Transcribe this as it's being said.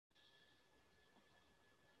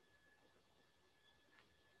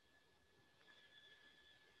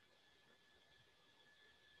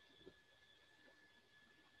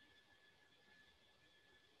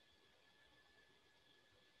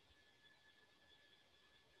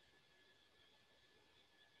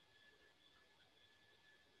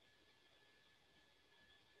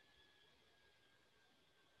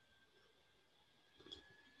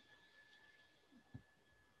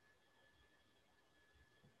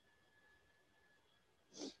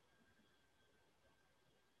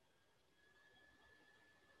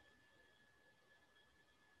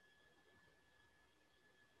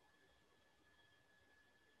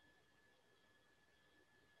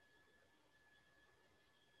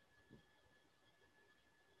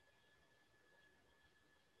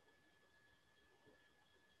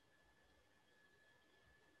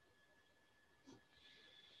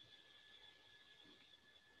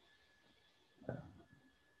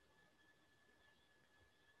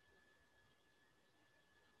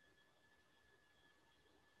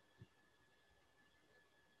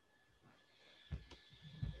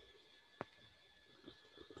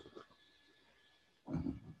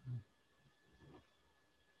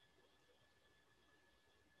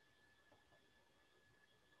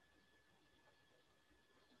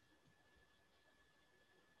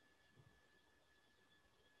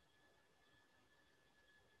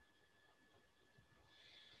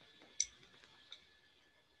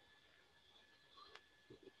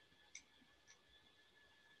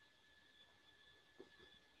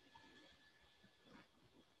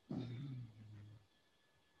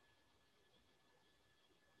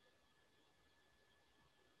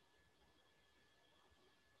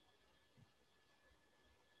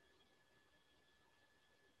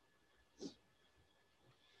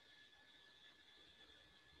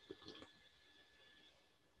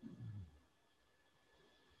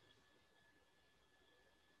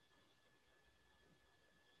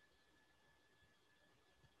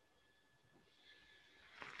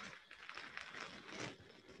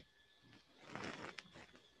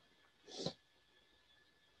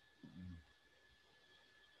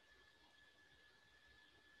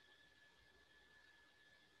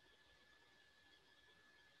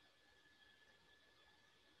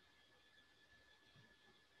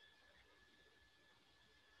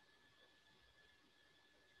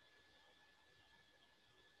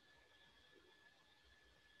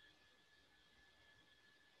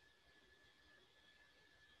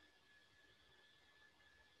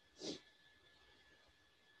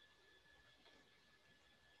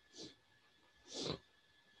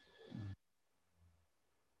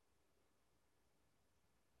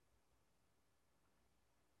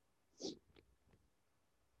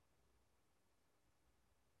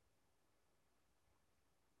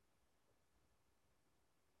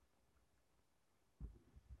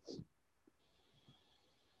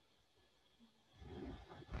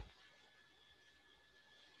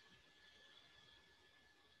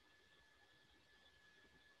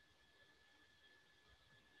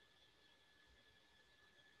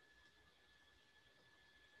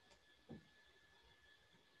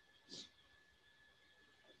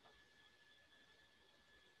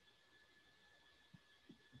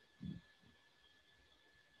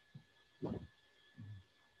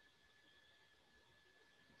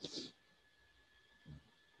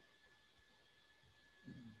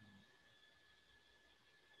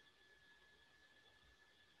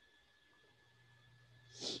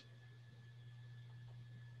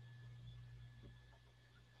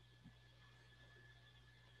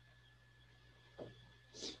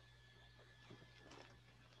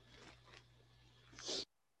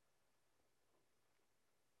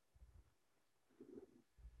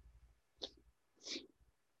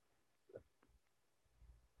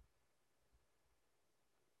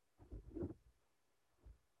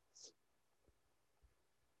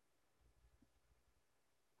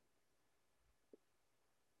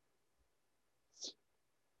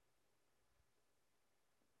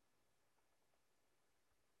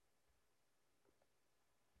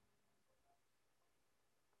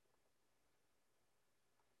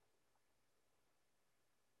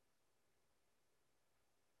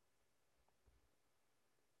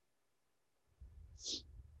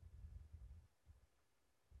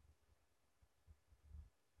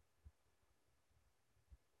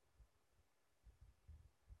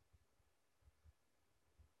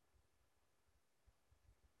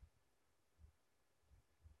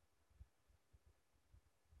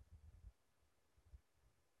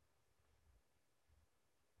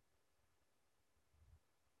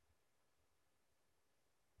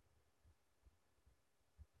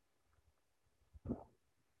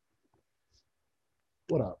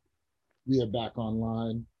What up? We are back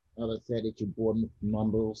online. As I said, it's your boy, Mr.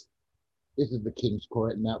 Mumbles. This is the King's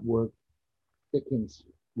Court Network. The Kings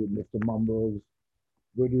with Mr. Mumbles.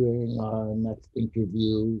 We're doing our next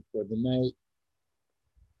interview for the night.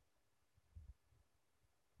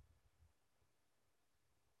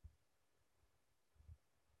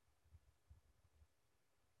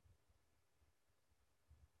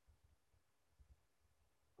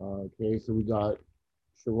 Okay, so we got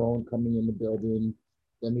Sharon coming in the building.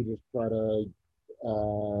 Let me just try to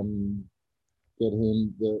um, get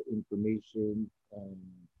him the information.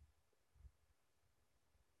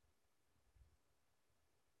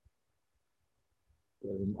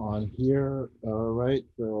 Get him on here. All right,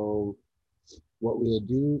 so what we'll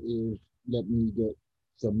do is let me get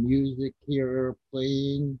some music here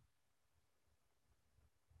playing.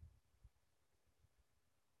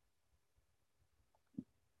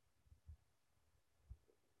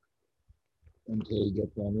 Until he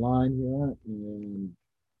gets online here.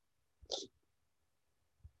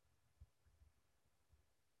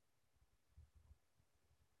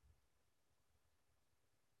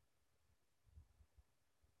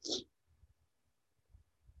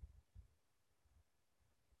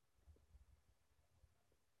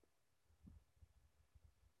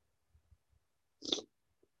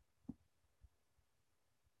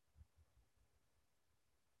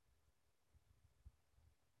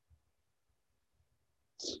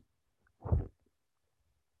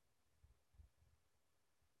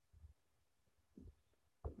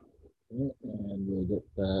 And we'll get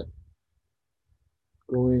that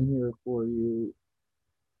going here for you.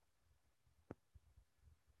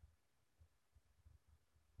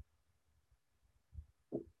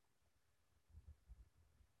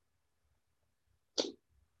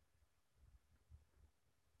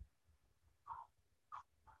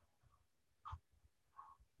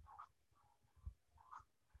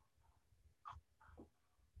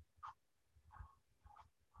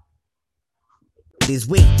 These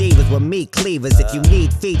weak divas with meat cleavers. If you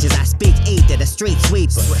need features, I speak ether, the street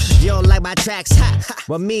sweeper. You don't like my tracks? Ha!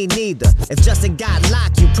 Well, me neither. If Justin got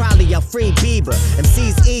locked, you probably a free Bieber.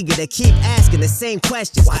 MC's eager to keep asking the same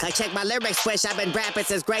questions. Like, check my lyrics, wish I've been rapping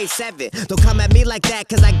since grade 7. Don't come at me like that,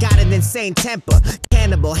 cause I got an insane temper.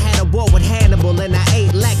 Cannibal, had a war with Hannibal, and I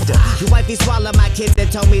ate Lecter. You wifey swallow my kid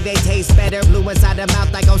that told me they taste better. Blew inside the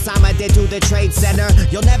mouth like Osama did to the Trade Center.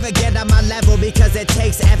 You'll never get on my level because it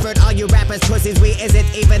takes effort. All you rappers pussies, we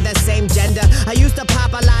isn't even the same gender. I used to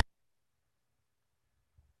pop a lot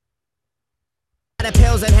of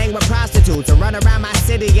pills and hang with prostitutes, or run around my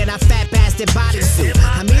city in a fat bastard bodysuit.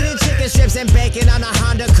 I'm eating chicken strips and bacon on a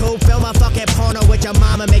Honda Coupe. Film a fucking porno with your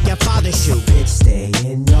mama, make your father shoot. Bitch, stay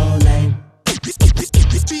in your lane.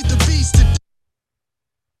 Feed the beast.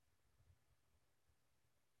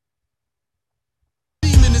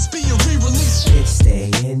 Demon is being re-released. Bitch,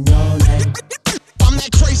 stay in your lane. I'm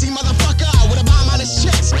that crazy motherfucker with a bomb on his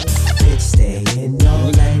chest. Bitch, stay in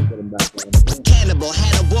your lane. Cannibal,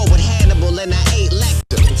 had a war with Hannibal, and I ate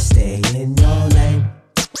Lecter. Bitch, stay in your lane.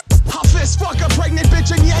 I'll fist fuck a pregnant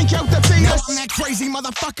bitch and yank out the fetus. I'm that crazy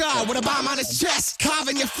motherfucker with a bomb on his chest.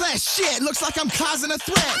 Carving your flesh, shit, looks like I'm causing a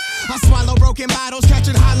threat. I swallow broken bottles,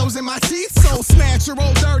 catching hollows in my teeth. Soul snatcher,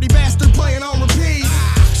 old dirty bastard playing on repeat.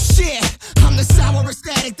 Shit, I'm the sour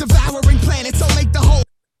static, devouring planets. So make the whole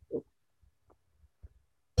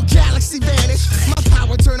galaxy vanish. My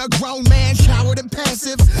power turn a grown man coward and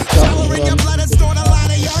passive. Showering your blood and storing a lot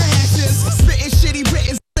of your ashes. Spitting shitty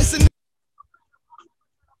written, listen.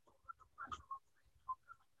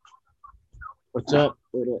 What's up?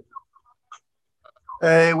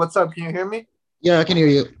 Hey, what's up? Can you hear me? Yeah, I can hear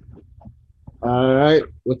you. All right.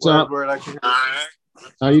 What's up? Word, I can hear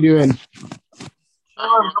you. How you doing?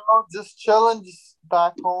 Just chilling, just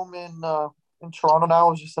back home in Toronto now. I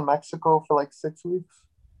was just in Mexico for like 6 weeks.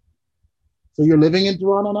 So you're living in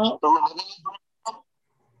Toronto now?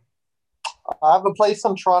 I have a place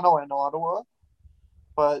in Toronto and Ottawa,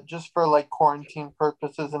 but just for like quarantine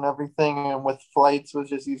purposes and everything, and with flights, it was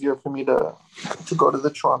just easier for me to go to the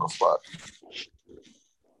Toronto spot.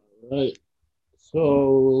 Right.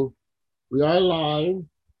 So we are live.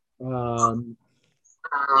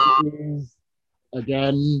 This is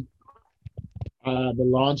again the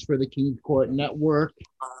launch for the King's Court Network.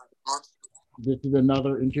 This is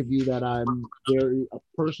another interview that I'm a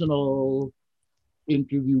personal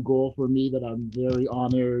interview goal for me that I'm very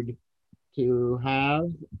honored to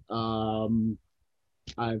have.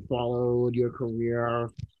 I've followed your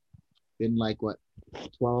career in like what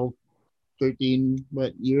 12, 13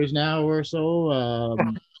 years now or so.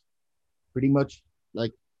 Pretty much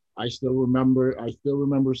like I still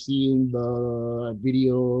remember seeing the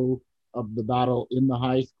video of the battle in the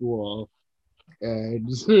high school, and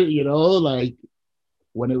you know, like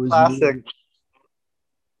when it was Classic. you,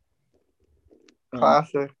 and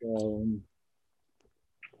Classic.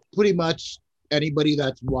 pretty much anybody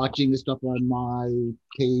that's watching the stuff on my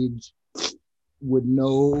page would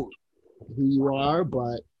know who you are,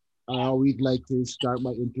 but I always like to start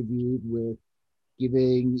my interviews with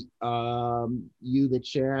giving you the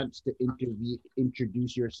chance to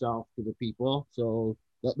introduce yourself to the people. So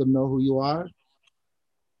let them know who you are.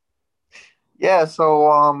 Yeah,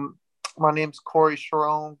 so my name's Corey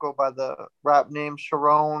Sharon, go by the rap name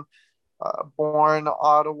Sharon. Born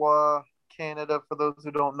Ottawa, Canada, for those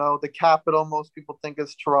who don't know. The capital, most people think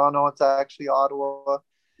is Toronto. It's actually Ottawa.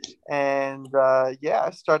 And yeah,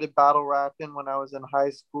 I started battle rapping when I was in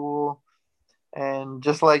high school. And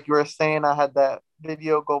just like you were saying, I had that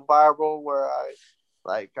video go viral where I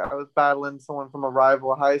was battling someone from a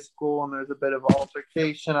rival high school, and there's a bit of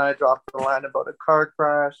altercation. I dropped the line about a car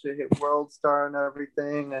crash. It hit World Star and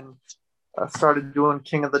everything, and I started doing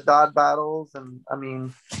King of the Dot battles. And I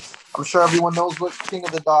mean, I'm sure everyone knows what King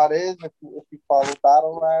of the Dot is if you follow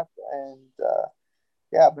battle rap. And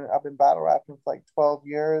yeah, I've been battle rapping for like 12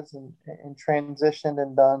 years and transitioned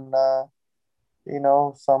and done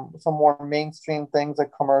some more mainstream things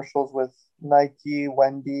like commercials with Nike,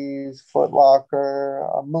 Wendy's, Foot Locker,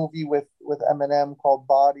 a movie with Eminem called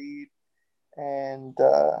Bodied, and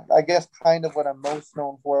I guess kind of what I'm most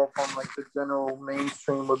known for from like the general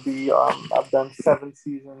mainstream would be I've done 7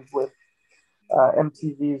 seasons with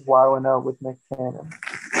MTV's Wow and Out with Nick Cannon.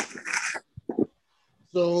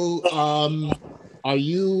 So, are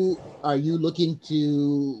you looking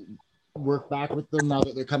to work back with them now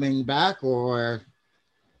that they're coming back, or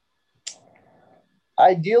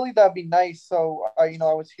Ideally, that'd be nice. So, I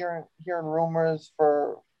was hearing rumors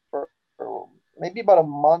for maybe about a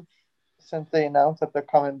month since they announced that they're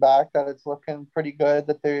coming back, that it's looking pretty good.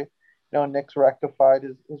 That Nick's rectified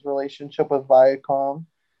his relationship with Viacom,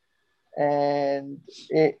 and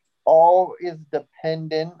it all is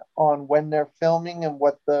dependent on when they're filming and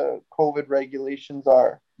what the COVID regulations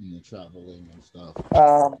are. traveling and stuff?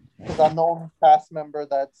 Because I'm the only cast member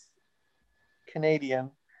that's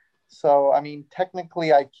Canadian. So, I mean,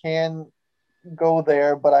 technically I can go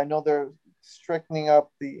there, but I know they're strictening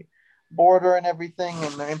up the border and everything,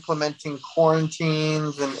 and they're implementing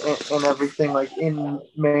quarantines and everything like in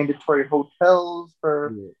mandatory hotels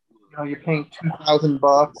for, Yeah. you're paying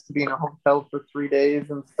 $2,000 to be in a hotel for 3 days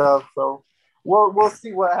and stuff. So we'll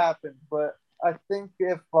see what happens. But I think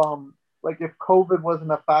if COVID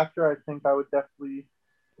wasn't a factor, I think I would definitely,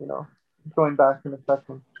 you know, join back in a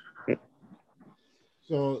second.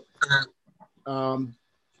 So, um,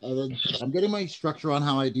 I'm getting my structure on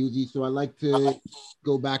how I do these. So I like to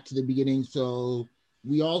go back to the beginning. So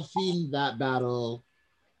we all seen that battle.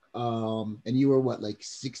 And you were what, like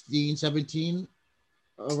 16, 17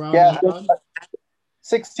 around Yeah, that time?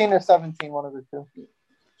 16 or 17, one of the two.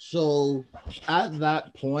 So at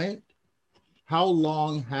that point, how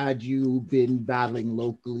long had you been battling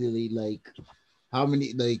locally? Like how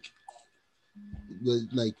many, like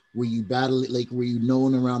were you battling, like were you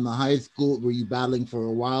known around the high school? Were you battling for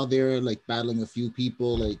a while there, like battling a few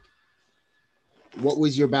people? Like what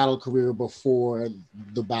was your battle career before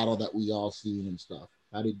the battle that we all seen and stuff?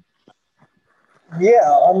 How did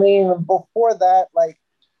Yeah, I mean, before that, like,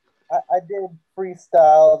 I did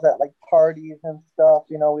freestyles at like parties and stuff.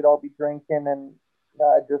 We'd all be drinking and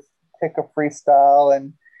I'd just pick a freestyle.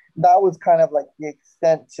 And that was kind of like the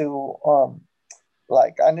extent to,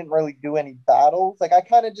 like, I didn't really do any battles. Like, I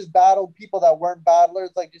kind of just battled people that weren't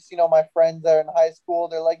battlers. Like, just, my friends there in high school,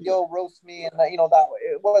 they're like, yo, roast me. And, that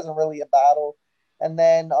it wasn't really a battle. And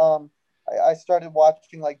then I started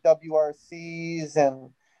watching like WRCs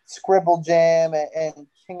and Scribble Jam, and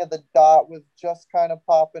King of the Dot was just kind of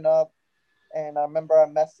popping up. And I remember I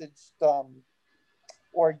messaged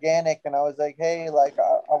Organic, and I was like, hey, like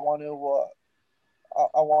I want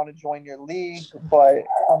to join your league, but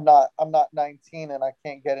I'm not 19 and I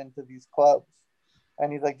can't get into these clubs.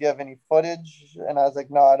 And he's like, do you have any footage? And I was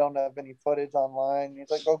like, no, I don't have any footage online.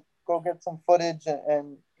 He's like, go get some footage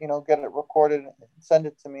and get it recorded and send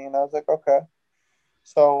it to me. And I was like, okay.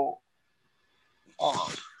 So um,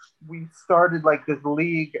 we started like this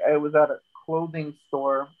league. It was at a clothing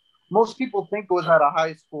store. Most people think it was at a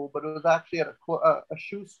high school, but it was actually at a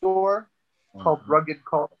shoe store called Rugged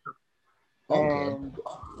Culture. okay. And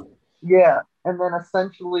yeah, and then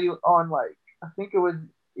essentially on like, I think it was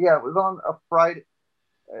on a Friday.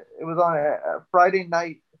 It was on a Friday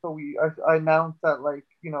night. So I announced that, like,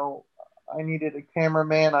 I needed a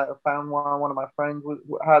cameraman. I found one of my friends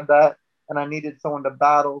had that, and I needed someone to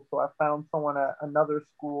battle. So I found someone at another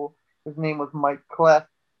school, His name was Mike Clef,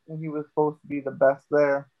 and he was supposed to be the best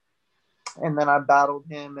there. And then I battled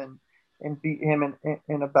him and beat him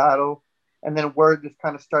in a battle. And then word just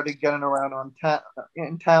kind of started getting around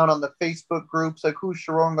in town on the Facebook groups, like who's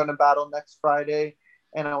Sharon going to battle next Friday.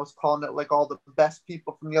 And I was calling it like all the best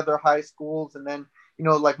people from the other high schools. And then,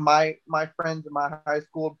 like my friends in my high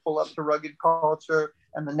school would pull up to Rugged Culture,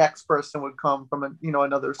 and the next person would come from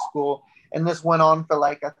another school. And this went on for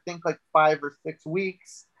I think 5 or 6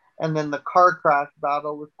 weeks. And then the car crash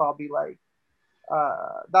battle was probably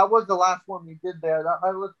that was the last one we did there. That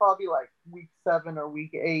was probably week 7 or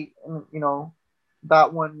week 8, and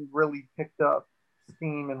that one really picked up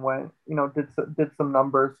steam and went, did some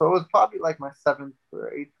numbers. So it was probably my 7th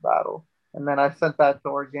or 8th battle, and then I sent that to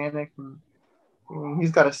Organic, and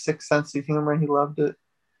he's got a sick sense of humor. He loved it.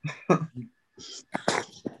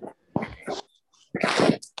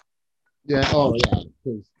 Yeah. Oh yeah.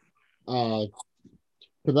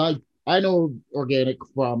 Because I know Organic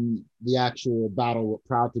from the actual battle with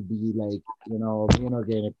Proud to Be, me and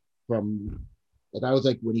Organic from that was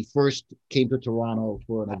when he first came to Toronto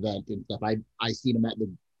for an event and stuff. I seen him at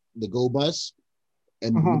the Go Bus,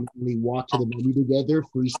 and we walked to the venue together,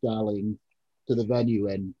 freestyling to the venue.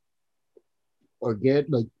 And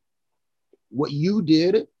Organic, what you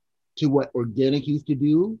did to what Organic used to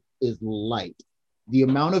do is light. The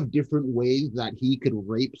amount of different ways that he could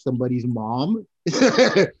rape somebody's mom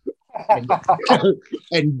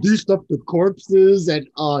and do stuff to corpses, and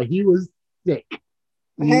he was sick.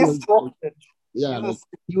 He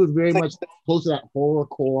was very much close to that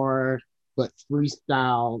horrorcore, but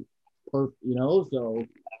freestyle, so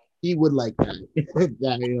he would like that.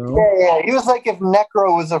 Yeah, he was if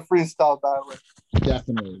Necro was a freestyle battler.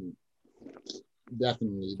 Definitely,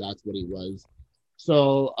 that's what he was.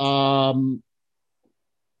 So,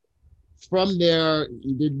 from there,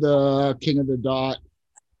 he did the King of the Dot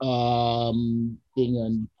thing,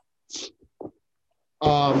 and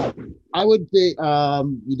I would say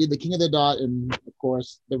you did the King of the Dot, and of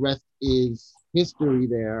course the rest is history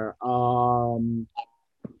there.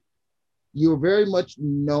 You're very much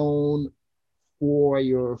known for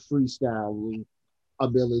your freestyle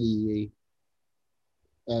ability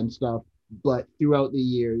and stuff, but throughout the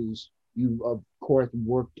years, you of course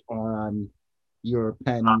worked on your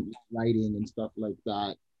pen writing and stuff like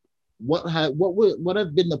that. What have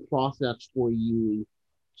been the process for you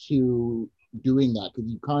to doing that? Because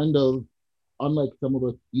you kind of, unlike some of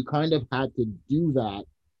us, you kind of had to do that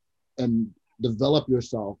and develop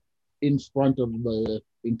yourself in front of the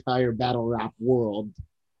entire battle rap world.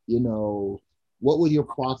 What was your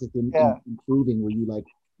process in improving? Were you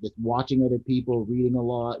just watching other people, reading a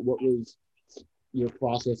lot? What was your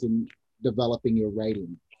process in developing your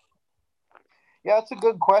writing? Yeah, it's a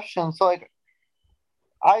good question. So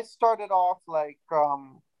I started off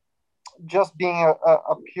just being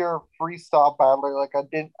a pure freestyle battler.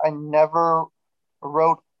 I never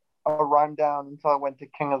wrote a rhyme down until I went to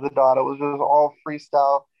King of the Dot. It was just all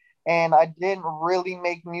freestyle, and I didn't really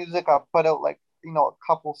make music. I put out a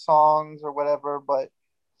couple songs or whatever, but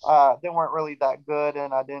they weren't really that good,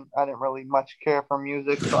 and I didn't really much care for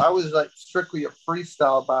music. So I was strictly a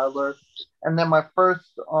freestyle battler. And then my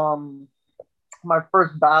first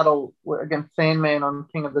battle against Sandman on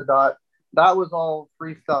King of the Dot, that was all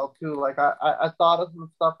freestyle too. I thought of some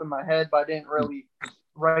stuff in my head, but I didn't really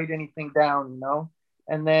write anything down,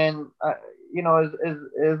 And then,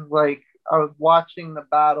 is I was watching the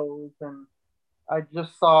battles, and I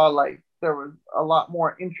just saw there was a lot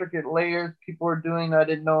more intricate layers people were doing that I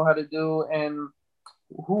didn't know how to do. And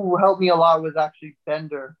who helped me a lot was actually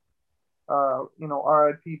Bender.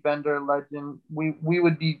 R.I.P. Bender, legend. We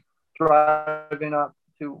would be driving up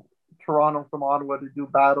to Toronto from Ottawa to do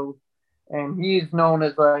battles, and he's known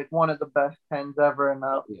as one of the best pens ever. And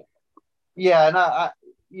and I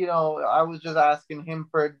was just asking him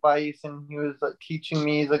for advice, and he was teaching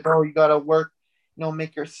me. He's oh, you gotta work,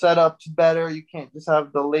 make your setups better. You can't just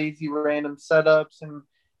have the lazy random setups. And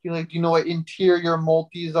he's do you know what interior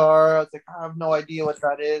multis are? I was I have no idea what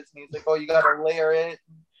that is. And he's oh, you gotta layer it.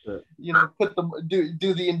 Put them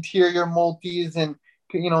do the interior multis, and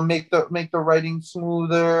make the writing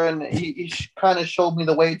smoother. And he kind of showed me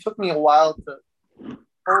the way. It took me a while to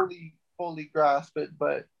fully grasp it,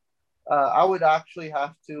 but I would actually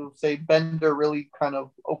have to say Bender really kind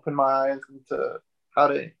of opened my eyes into how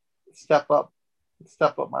to step up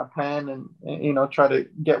my pen, and try to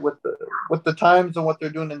get with the times and what they're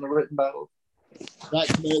doing in the written battles.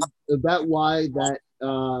 Is that why that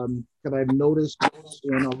because I've noticed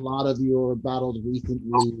in a lot of your battles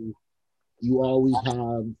recently, you always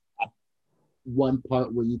have one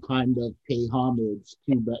part where you kind of pay homage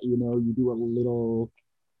to, but you do a little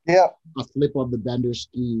Yeah. a flip of the Bender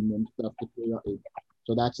scheme and stuff.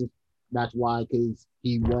 So that's why, because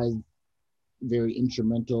he was very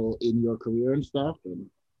instrumental in your career and stuff. And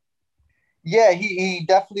Yeah, he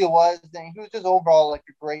definitely was. And he was just overall like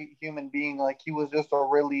a great human being. Like he was just a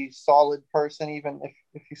really solid person, even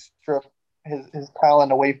if you strip his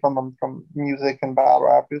talent away from him from music and battle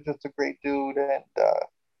rap. He was just a great dude. And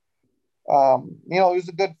he was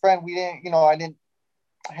a good friend. We didn't, I didn't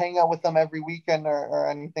hang out with him every weekend or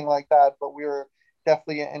anything like that, but we were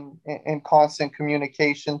definitely in constant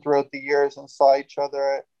communication throughout the years and saw each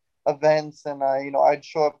other at events. And I'd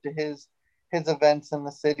show up to his events in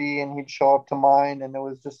the city, and he'd show up to mine, and it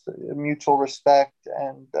was just a mutual respect.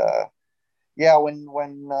 And yeah, when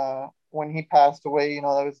he passed away, that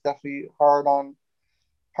was definitely hard on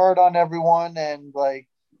everyone. And like,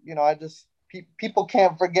 I just people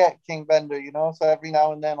can't forget King Bender, so every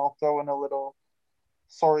now and then I'll throw in a little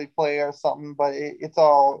sorry play or something, but it's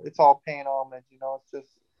all paying homage. It's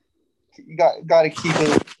just you got to keep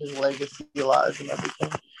his legacy alive and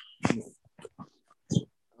everything.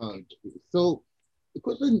 okay. So the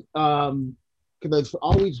question, because I've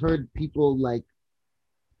always heard people like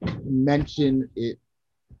mention it.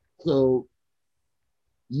 So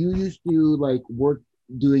you used to like work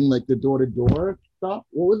doing like the door to door stuff.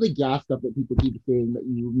 What was the gas stuff that people keep saying that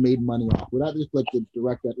you made money off? Was that just like the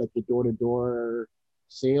direct at like the door to door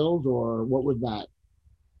sales, or what was that?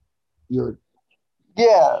 Your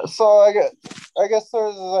Yeah, so I guess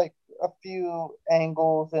there's like a few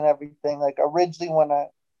angles and everything. Like originally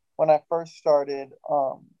when I first started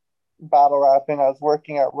battle rapping, I was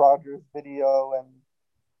working at Rogers Video, and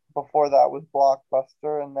before that was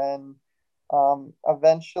Blockbuster. And then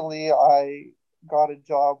eventually I got a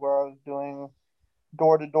job where I was doing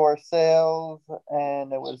door to door sales,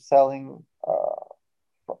 and it was selling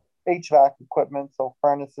HVAC equipment, so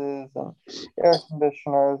furnaces and air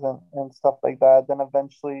conditioners and stuff like that. Then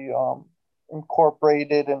eventually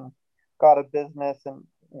incorporated and got a business and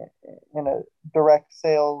in a direct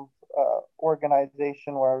sales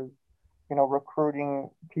organization where I was, recruiting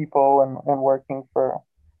people and working for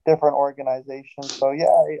different organizations. So yeah,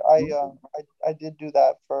 I did do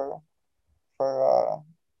that for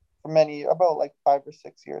many, about like 5 or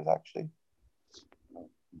 6 years actually.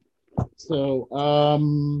 so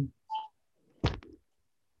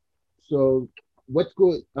so what's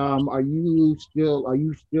good? Are you still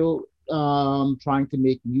trying to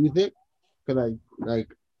make music? Because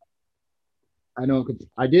I know, cause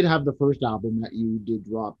I did have the first album that you did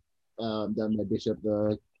drop, done by Bishop,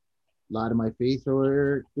 the Lie to My Face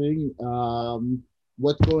or thing.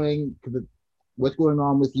 What's going what's going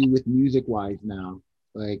on with you with music wise now?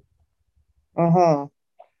 Like, Mm-hmm.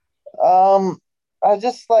 I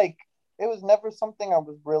just like it was never something I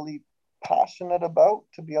was really passionate about,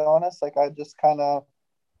 to be honest. Like I just kind of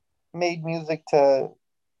made music to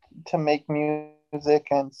make music,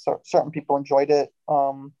 and certain people enjoyed it.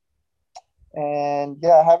 And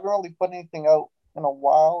yeah, I haven't really put anything out in a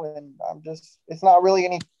while, and it's not really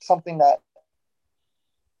any something that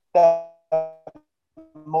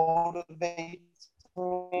motivates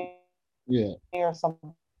me yeah. or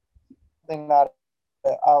something that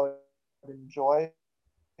I would enjoy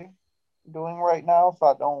doing right now. So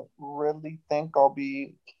I don't really think I'll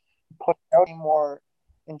be putting out any more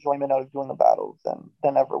enjoyment out of doing the battles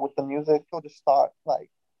than ever with the music. I just thought like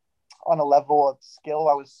on a level of skill,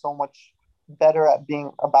 I was so much better at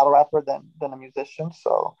being a battle rapper than a musician.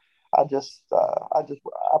 So I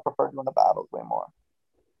prefer doing the battles way more.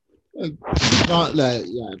 It's not like,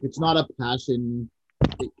 yeah, if it's not a passion,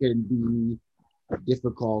 it can be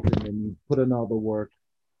difficult, and then you put in all the work,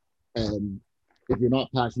 and if you're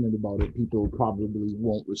not passionate about it, people probably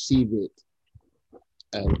won't receive it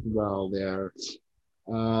as well there.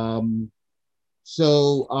 Um,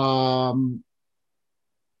 so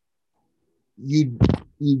you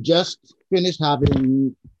you just finished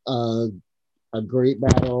having a great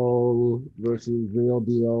battle versus Real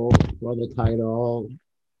Deal for the title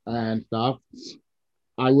and stuff.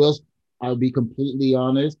 I will I'll be completely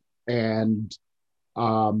honest, and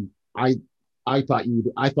um I I thought you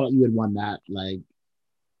had won that, like,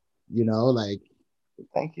 like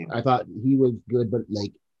Thank you. I thought he was good, but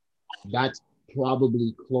like that's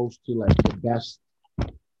probably close to like the best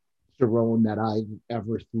Sharon that I've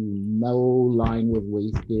ever seen. No line was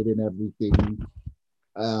wasted and everything.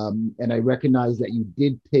 And I recognize that you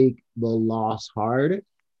did take the loss hard.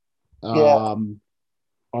 Yeah. Um,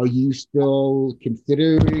 are you still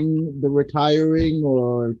considering the retiring,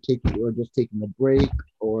 or just taking a break,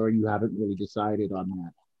 or you haven't really decided on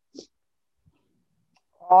that?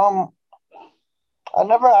 I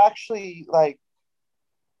never actually like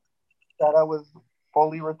that I was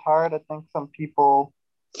fully retired. I think some people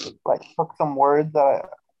like took some words that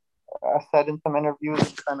I said in some interviews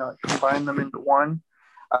and kind of combined them into one.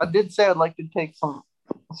 I did say I'd like to take some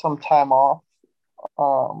time off,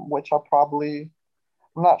 which I'm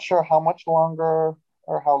not sure how much longer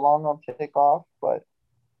or how long I'll take off, but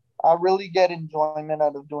I really get enjoyment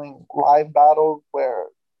out of doing live battles where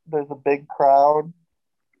there's a big crowd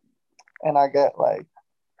and I get a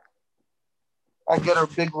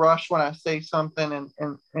big rush when I say something and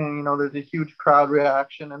there's a huge crowd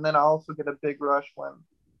reaction. And then I also get a big rush when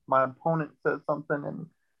my opponent says something and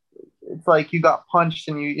it's like you got punched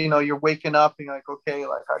and you're waking up and you're like, okay,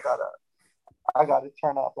 like I gotta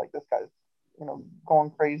turn up. Like this guy's,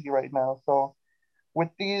 going crazy right now. So with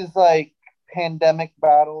these like pandemic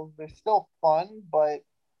battles, they're still fun, but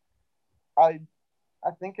I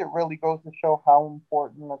think it really goes to show how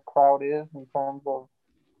important the crowd is in terms of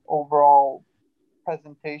overall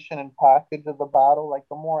presentation and package of the battle. Like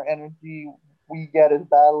the more energy we get as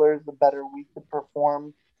battlers, the better we could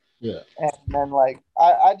perform. Yeah. And then like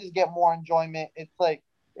I just get more enjoyment. It's like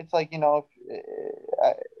if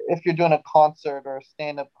you're doing a concert or a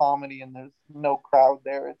stand-up comedy and there's no crowd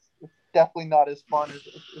there, it's definitely not as fun as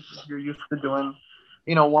if you're used to doing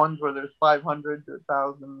ones where there's 500 to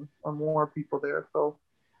 1,000 or more people there. So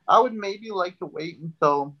I would maybe like to wait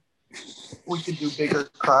until we could do bigger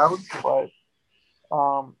crowds, but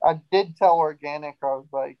I did tell Organic, I was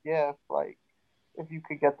like, yeah, if you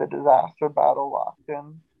could get the Disaster battle locked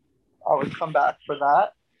in, I would come back for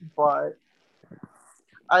that. But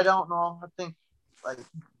I don't know. I think like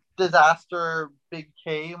Disaster, Big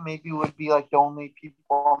K maybe would be like the only people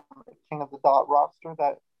on the King of the Dot roster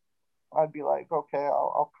that I'd be like, okay,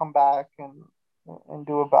 I'll come back and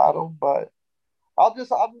do a battle. But I'm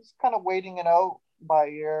just kind of waiting it out by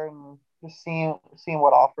ear and just seeing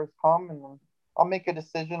what offers come, and I'll make a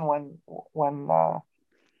decision when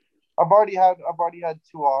I've already had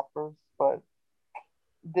two offers, but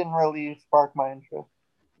didn't really spark my interest.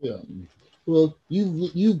 Yeah. Well,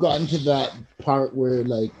 you've gotten to that part where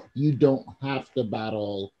like you don't have to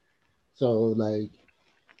battle, so like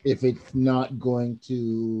if it's not going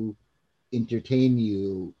to entertain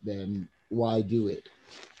you, then why do it?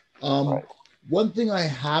 Right. One thing I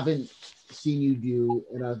haven't seen you do,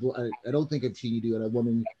 and I don't think I've seen you do, and I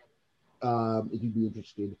wonder if you'd be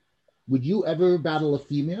interested. Would you ever battle a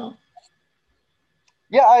female?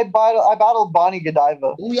 Yeah, I battled Bonnie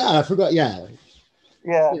Godiva. Oh yeah, I forgot. Yeah.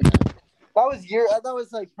 That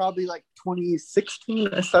was like probably like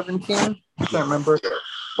 2016 or 17. I can't remember.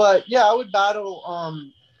 But yeah, I would battle.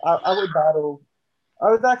 I would battle.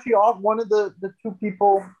 I was actually off. One of the two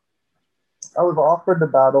people I was offered to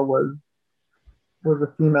battle was a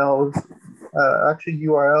female. Actually,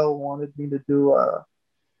 URL wanted me to do a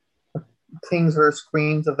Kings vs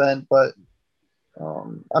Queens event, but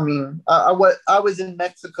I was in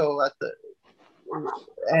Mexico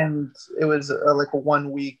and it was like a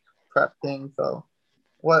 1 week prep thing. So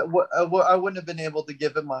I wouldn't have been able to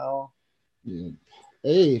give it my all. Yeah.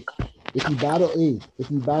 Hey, if you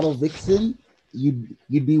battle Vixen, you'd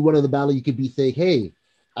be one of the battle you could be saying, hey,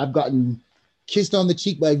 I've gotten kissed on the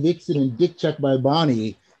cheek by Vixen and dick checked by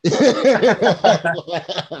Bonnie.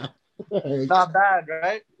 Not bad,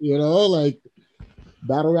 right? Like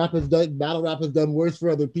battle rap has done worse for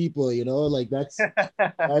other people, like that's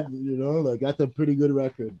that's a pretty good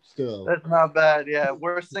record still. That's not bad. Yeah,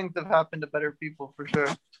 worse things have happened to better people for sure.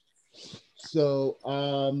 So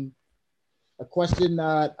a question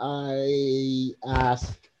that I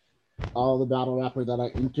ask all the battle rappers that I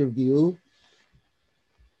interview: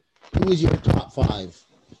 who is your top five?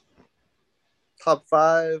 Top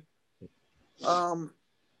five.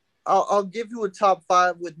 I'll give you a top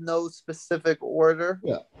five with no specific order.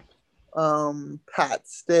 Yeah. Pat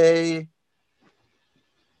Stay,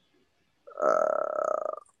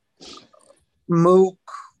 Mook,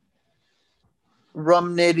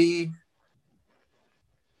 Rum Nitty,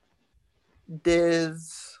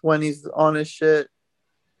 Diz when he's on his shit,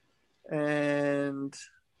 and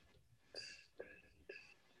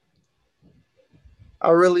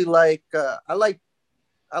I really like I like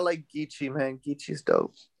Geechee, man. Geechee's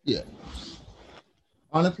dope. Yeah.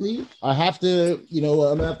 Honestly, I have to, I'm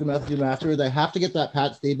gonna have to message him afterwards. I have to get that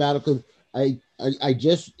Pat Stay battle because I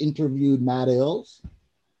just interviewed Matt Ailes.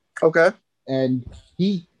 Okay. And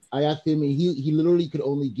I asked him, and he literally could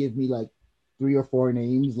only give me like 3 or 4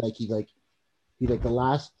 names. Like he's like the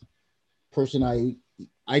last person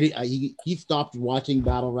he stopped watching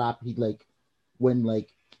battle rap. He's like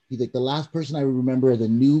the last person I remember as a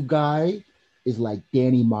new guy is like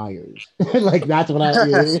Danny Myers. Like that's what I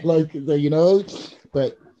like,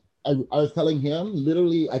 but I was telling him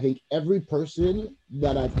literally, I think every person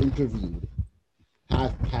that I've interviewed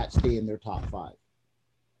has Pat stay in their top five.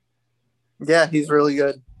 Yeah, he's really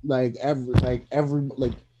good. Like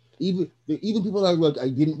even people that are like I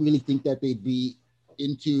didn't really think that they'd be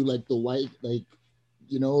into like the white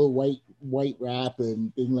white rap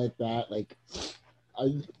and thing like that. Like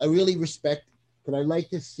I really respect because I like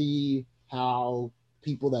to see how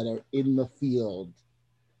people that are in the field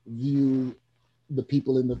view the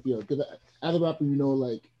people in the field. Because as a rapper,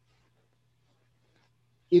 like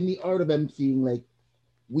in the art of emceeing, like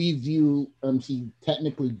we view MC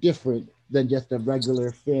technically different than just a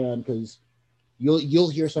regular fan because you'll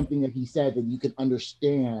hear something that he said and you can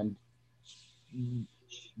understand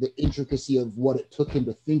the intricacy of what it took him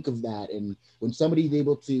to think of that. And when somebody's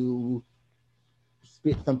able to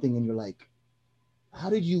spit something and you're like, how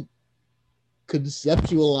did you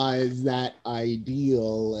conceptualize that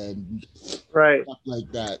ideal and right stuff like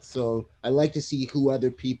that? So I like to see who other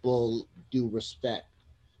people do respect.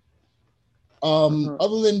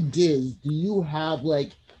 Other than Diz, do you have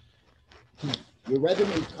like your resume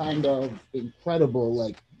is kind of incredible,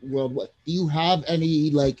 like worldwide. Do you have any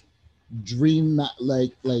like dream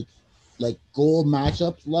like goal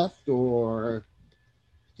matchups left or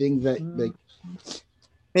things that like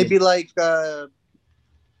maybe like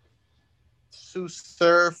Sue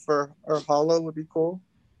Surf or Hollow would be cool.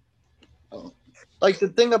 oh. Like the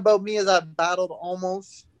thing about me is I battled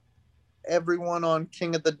almost everyone on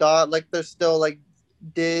King of the Dot. Like there's still like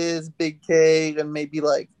Diz, Big K, and maybe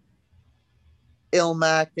like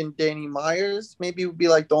Ilmac and Danny Myers. Maybe would be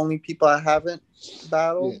like the only people I haven't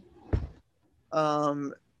battled. Yeah.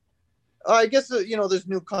 I guess there's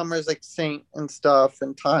newcomers like Saint and stuff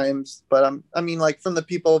and Times, but I mean like from the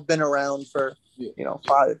people who've been around for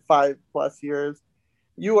 5+ years.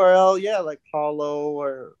 URL, yeah, like Hollow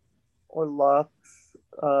or Lux.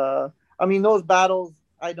 I mean those battles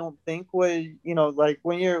I don't think would like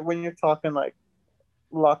when you're talking like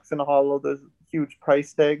Lux and Hollow, there's huge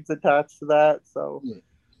price tags attached to that. So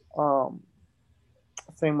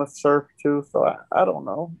same with Surf too. So I don't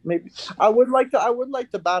know. Maybe I would like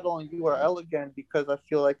to battle on URL again because I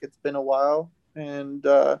feel like it's been a while, and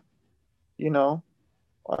you know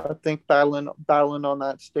I think battling on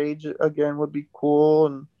that stage again would be cool,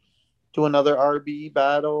 and do another RB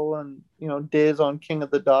battle, and Diz on King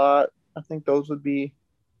of the Dot. I think those would be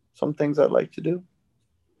some things I'd like to do.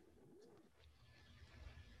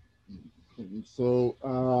 So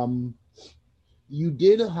you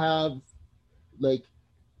did have like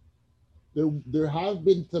there has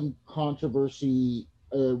been some controversy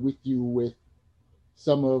with you with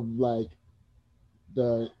some of like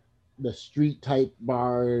the street type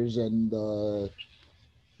bars and the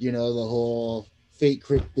whole fake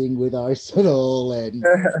crit thing with Arsenal and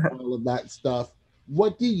all of that stuff.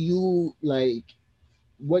 What do you like?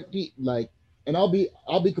 What do you, like? And I'll be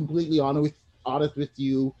completely honest with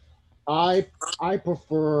you. I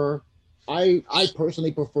prefer I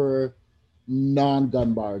personally prefer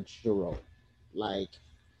non-gun barred Shiro. Like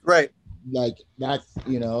right. like that's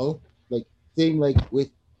like thing like with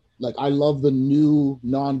like I love the new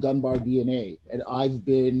non-gun bar DNA and I've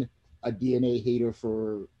been a DNA hater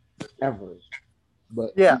for ever.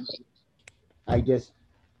 But yeah, I guess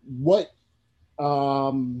what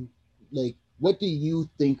like what do you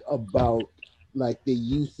think about like the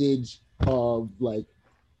usage of like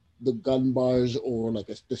the gun bars or like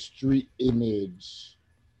the street image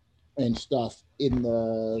and stuff in the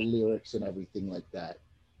lyrics and everything like that?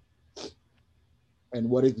 And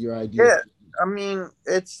what is your idea? Yeah, I mean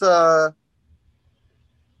it's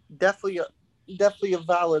definitely a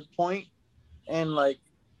valid point, and like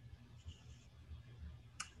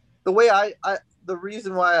the way I the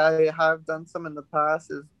reason why I have done some in the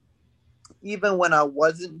past is even when I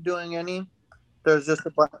wasn't doing any, there's just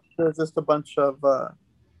a bunch of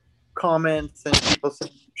comments and people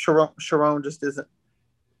saying Sharon just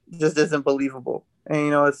isn't believable,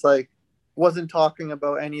 and it's like wasn't talking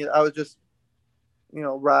about any. I was just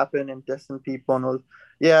rapping and dissing people, and was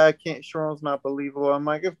I can't. Sharon's not believable. I'm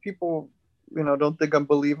like, if people don't think I'm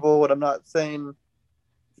believable, what I'm not saying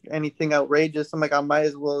anything outrageous. I'm like, I might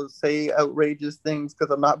as well say outrageous things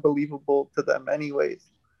because I'm not believable to them anyways.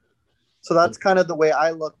 So that's kind of the way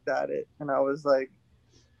I looked at it, and I was like,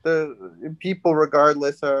 the people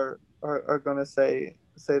regardless are gonna say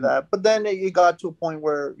that. But then it got to a point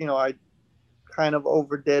where I kind of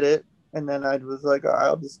overdid it, and then I was like,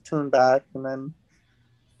 I'll just tune back, and then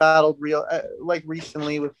battled real like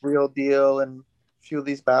recently with Real Deal and a few of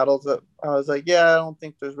these battles that I was like, I don't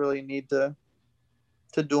think there's really need to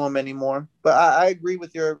do them anymore. But I agree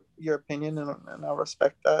with your opinion, and I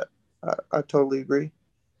respect that. I totally agree.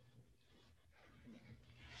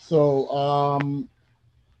 So,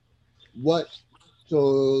 what?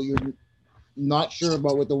 So you're not sure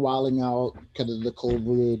about what the wilding out because of the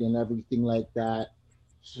COVID and everything like that.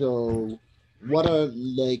 So, what are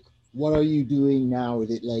like what are you doing now?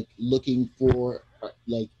 Is it like looking for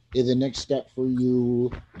like is the next step for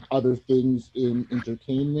you other things in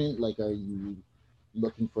entertainment? Like, are you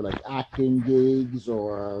looking for like acting gigs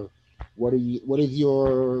or what is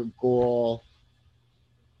your goal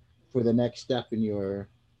for the next step in your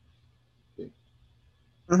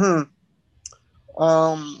Hmm.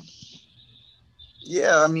 Um,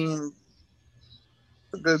 yeah, I mean,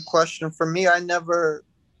 a good question. For me, I never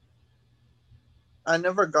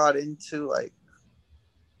got into like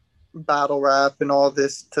battle rap and all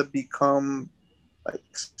this to become like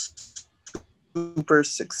super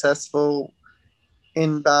successful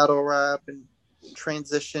in battle rap and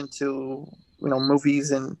transition to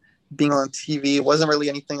movies and being on TV. It wasn't really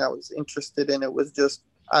anything I was interested in. It was just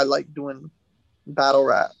I like doing battle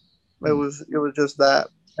rap. It was just that.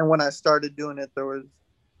 And when I started doing it, there was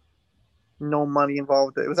no money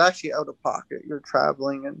involved. It was actually out of pocket. You're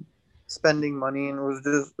traveling and spending money, and it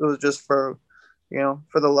was just for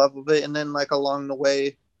for the love of it. And then like along the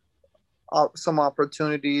way, some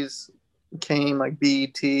opportunities came like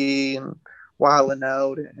BET and Wildin'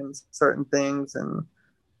 Out and certain things, and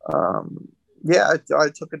um, yeah, I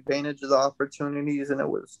took advantage of the opportunities, and it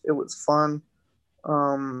was fun.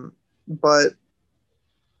 But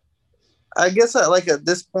I guess like at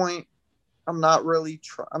this point, I don't really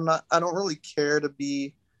care to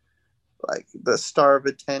be like the star of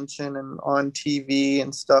attention and on TV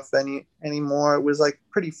and stuff anymore. It was like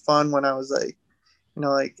pretty fun when I was like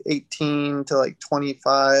like 18 to like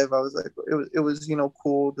 25. I was like it was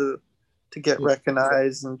cool to get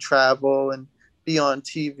recognized and travel and be on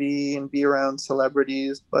TV and be around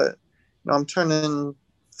celebrities. But I'm turning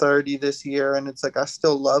 30 this year, and it's like I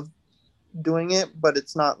still love doing it, but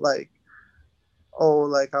it's not like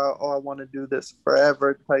I want to do this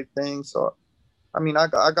forever type thing. So I mean, I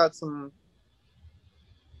got some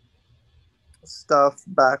stuff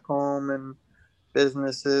back home and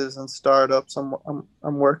businesses and startups I'm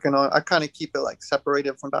working on. I kind of keep it like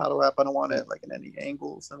separated from battle rap. I don't want it like in any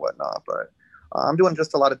angles and whatnot, but I'm doing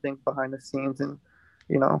just a lot of things behind the scenes, and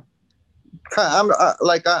you know,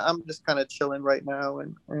 I'm just kind of chilling right now,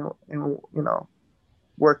 and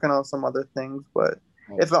working on some other things. But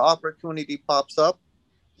if an opportunity pops up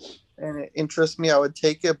and it interests me, I would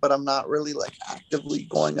take it. But I'm not really like actively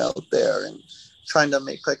going out there and trying to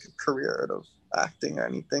make like a career out of acting or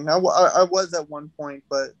anything. I was at one point,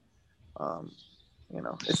 but um,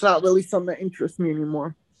 it's not really something that interests me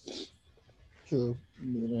anymore. true?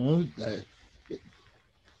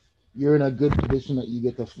 You're in a good position that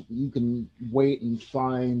you can wait and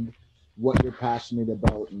find what you're passionate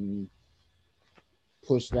about and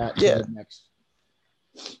push that to Yeah. the next.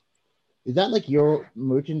 Is that like your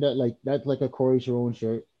merchandise? Like that's like a Corey Sharon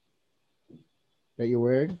shirt that you're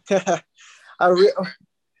wearing? I re-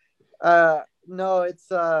 no, it's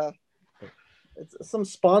some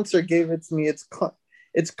sponsor gave it to me.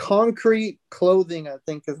 It's concrete clothing, I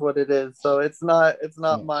think is what it is. So it's not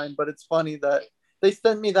mine, but it's funny that they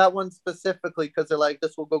sent me that one specifically because they're like,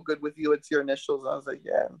 this will go good with you. It's your initials. I was like,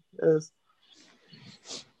 yeah, it is.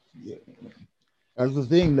 Yeah, that's the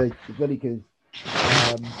thing. Like it's funny because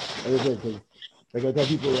like I tell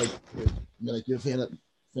people like you're a fan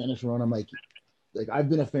of Sharon. I'm like I've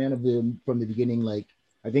been a fan of him from the beginning. Like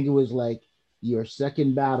I think it was like your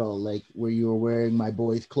second battle, like where you were wearing my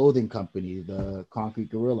boy's clothing company, the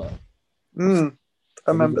Concrete Gorilla.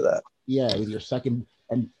 I remember that. Yeah, it was your second,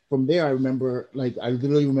 and from there I remember like I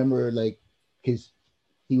literally remember like because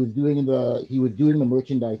he was doing the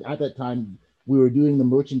merchandise at that time. We were doing the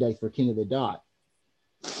merchandise for King of the Dot,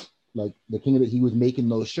 like the King of the. He was making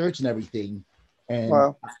those shirts and everything, and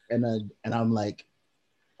Wow. and I'm like,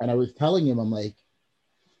 and I was telling him, I'm like,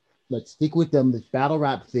 let's stick with them. This battle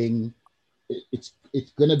rap thing,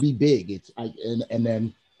 it's gonna be big. And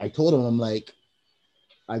then I told him, I'm like,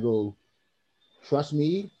 I go, trust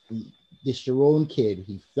me, this Sharon kid,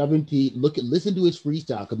 he's 17. Listen to his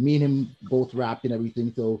freestyle, because me and him both rapped and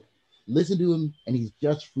everything. So listen to him, and he's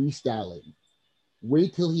just freestyling.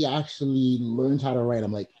 Wait till he actually learns how to write.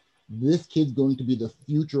 I'm like, this kid's going to be the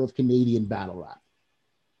future of Canadian battle rap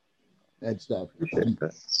and stuff. And,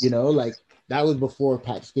 like that was before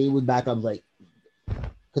Pat Stay was back. I was like,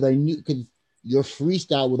 because I knew because your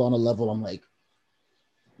freestyle was on a level. I'm like,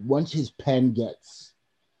 once his pen gets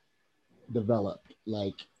developed,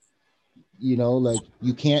 like like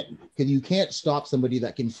you can't stop somebody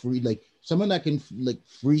that can someone that can like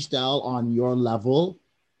freestyle on your level,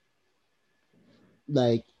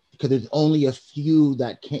 like because there's only a few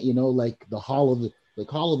that can't, like Hall of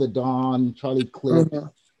the Dawn, Charlie Cliff,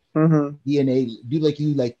 DNA, dude like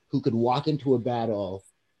you, like who could walk into a battle,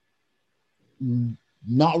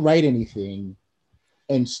 not write anything,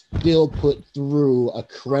 and still put through a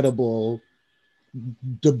credible,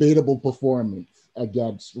 debatable performance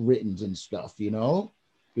against writtens and stuff.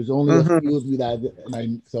 There's only a few of you that,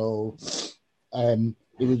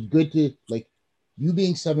 it was good to like you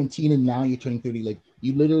being 17 and now you're turning 30. Like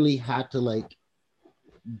you literally had to like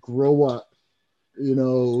grow up,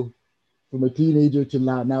 from a teenager to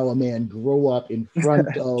now a man, grow up in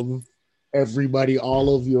front of everybody,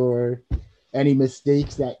 all of your any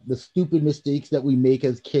mistakes, that the stupid mistakes that we make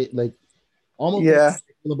as kids, like almost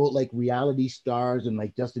about like reality stars and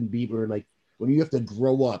like Justin Bieber, like when you have to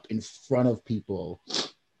grow up in front of people,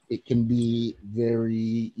 it can be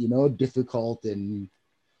very, difficult and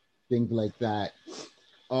things like that.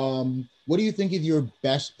 What do you think is your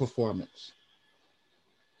best performance?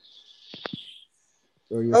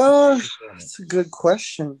 Or your that's a good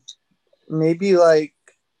question. Maybe like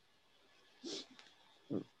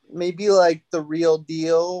the Real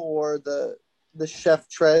Deal or the Chef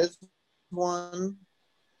Trez one.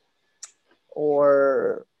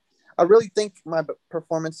 Or I really think my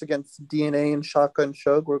performance against DNA and Shaka and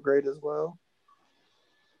Shug were great as well.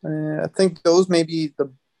 I think those may be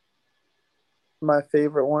my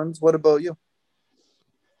favorite ones. What about you?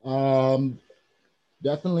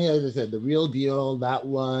 Definitely, as I said, the Real Deal. That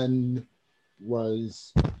one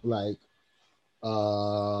was like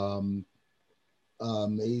amazing.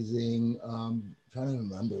 Trying to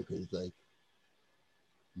remember because like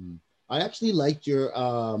I actually liked your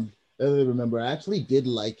I remember I actually did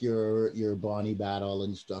like your Bonnie battle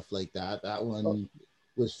and stuff like that. That one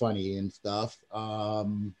was funny and stuff. A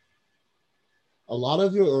lot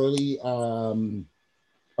of your early a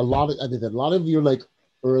lot of your like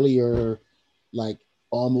earlier like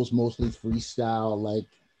almost mostly freestyle like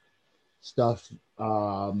stuff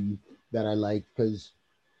that I like because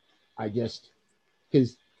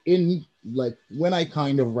in like when I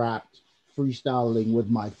kind of rapped, freestyling with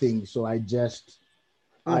my thing, so I just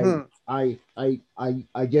I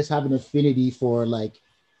just have an affinity for like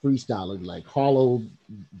freestyling, like Hollow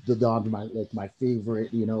the Dawn, my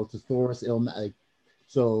favorite, Thesaurus Ilmatic, like,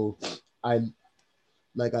 so I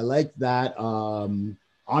like that.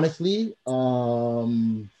 Honestly,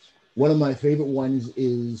 one of my favorite ones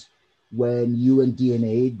is when you and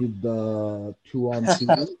DNA did the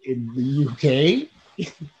 2-on-2 in the UK.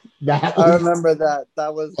 I remember that.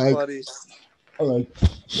 That was like, funny. Like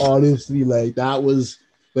honestly, like that was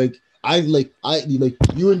like I like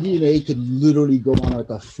you and DNA could literally go on like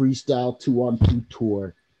a freestyle 2-on-2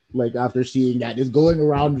 tour. Like after seeing that, just going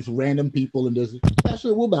around just random people and just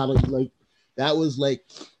sure we'll battle. Like that was like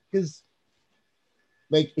because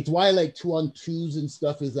like it's why I like 2-on-2s and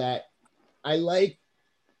stuff is that I like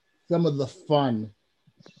some of the fun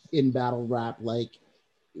in battle rap, like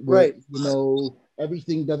where, right.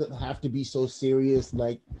 Everything doesn't have to be so serious.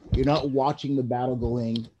 Like you're not watching the battle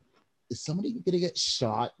going, is somebody gonna get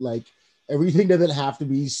shot? Like everything doesn't have to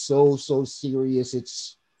be so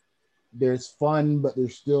serious. There's fun, but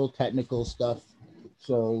there's still technical stuff.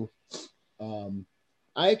 So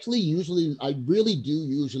I really do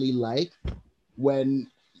usually like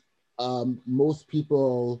when most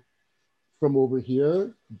people from over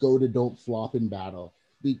here go to Don't Flop in battle.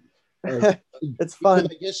 It's fun.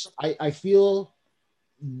 I guess I feel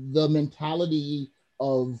the mentality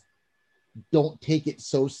of don't take it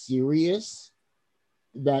so serious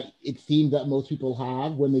that it seems that most people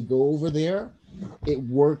have when they go over there. It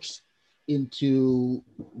works into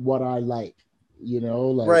what I like,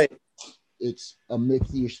 like right. It's a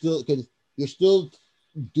mix. You're still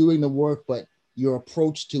doing the work, but your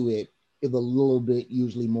approach to it is a little bit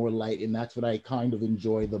usually more light, and that's what I kind of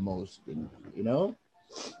enjoy the most.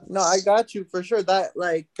 No, I got you for sure. That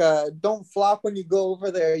like don't flop when you go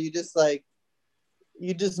over there. You just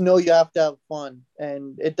know you have to have fun,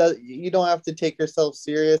 and you don't have to take yourself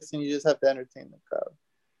serious, and you just have to entertain the crowd.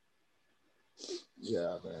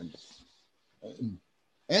 Yeah, man.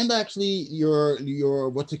 And actually your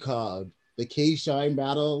what's it called? The K Shine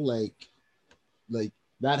battle, like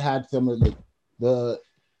that had some of like the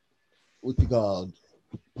what's it called?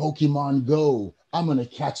 Pokemon Go. I'm gonna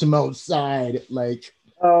catch him outside. Like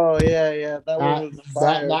oh yeah, that one was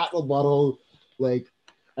fire. That rebuttal, like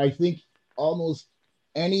I think almost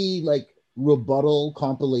any like rebuttal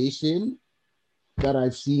compilation that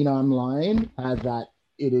I've seen online has that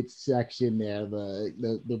in its section there.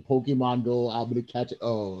 The Pokemon Go, I'm gonna catch it.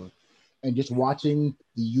 Oh, and just watching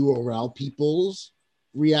the URL people's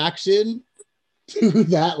reaction to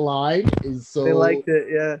that line is so. They liked it,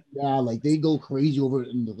 yeah. Yeah, like they go crazy over it,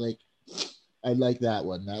 and like, I like that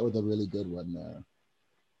one. That was a really good one.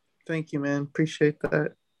 Thank you, man. Appreciate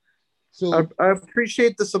that. So I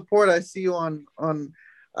appreciate the support. I see you on.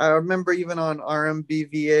 I remember even on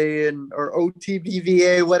RMBVA and or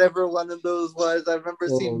OTBVA, whatever one of those was. I remember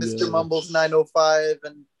seeing Mr. Mumbles 905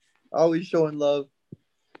 and always showing love.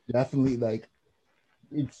 Definitely, like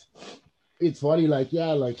it's funny, like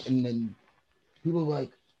yeah, like and then people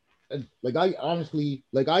like I honestly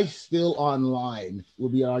like I still online will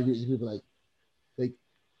be arguing with people like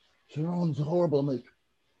Sharon's horrible. I'm like,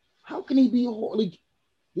 how can he be like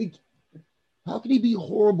how can he be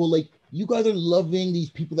horrible? Like you guys are loving these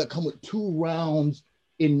people that come with 2 rounds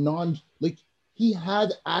in like he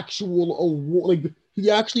had actual award like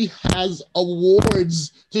he actually has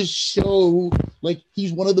awards to show like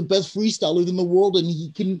he's one of the best freestylers in the world and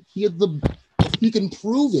he can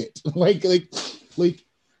prove it. like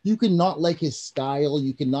you can not like his style,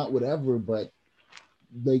 you cannot whatever, but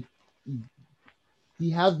like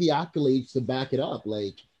he has the accolades to back it up.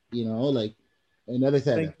 Like, like another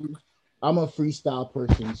thing. I'm a freestyle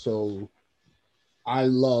person, so I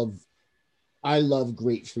love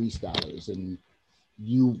great freestylers, and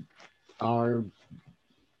you are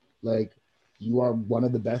you are one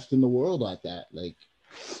of the best in the world at that, like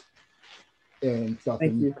and stuff.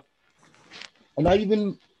 Thank you. And I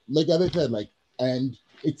even like as I said, like, and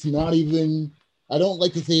it's not even. I don't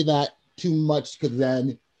like to say that too much because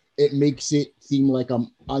then it makes it seem like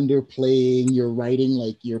I'm underplaying your writing,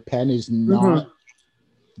 like your pen is not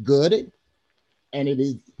good, and it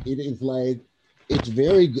is like it's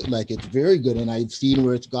very good, like it's very good, and I've seen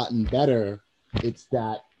where it's gotten better. It's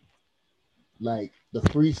that like the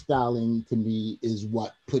freestyling to me is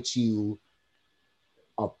what puts you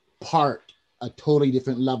apart, a totally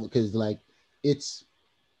different level, because like it's,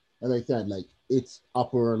 as I said, like it's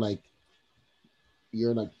upper, like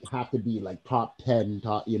you're like have to be like top 10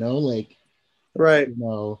 top, like right,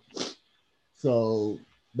 so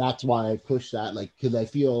that's why I push that, like because I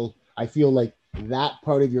feel like that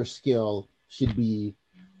part of your skill should be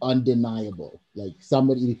undeniable. Like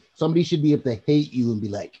somebody should be able to hate you and be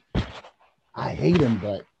like, I hate him,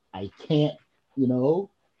 but I can't,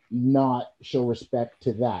 not show respect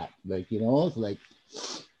to that. Like,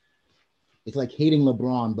 it's like hating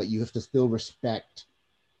LeBron, but you have to still respect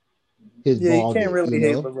his ball. You can't really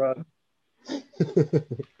hate LeBron.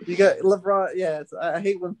 You got LeBron. Yeah, I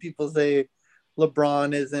hate when people say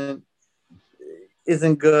LeBron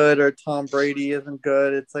isn't good or Tom Brady isn't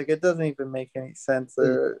good. It's like it doesn't even make any sense.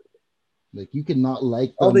 Like you cannot like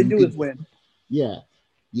them. All they do is win. Yeah,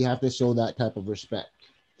 you have to show that type of respect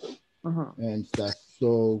and stuff.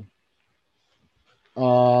 So,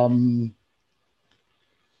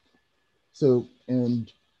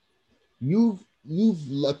 and you've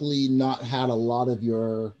luckily not had a lot of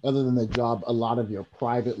your, other than the job, a lot of your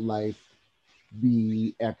private life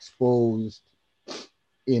be exposed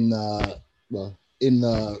in the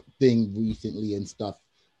thing recently and stuff.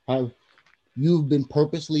 Have you've been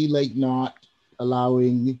purposely like not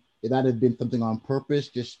allowing that, had been something on purpose,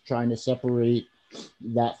 just trying to separate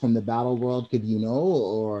that from the battle world, could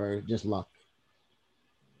or just luck?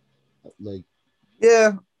 Like,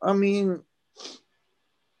 yeah, I mean,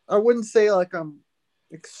 I wouldn't say like I'm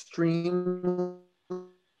extremely,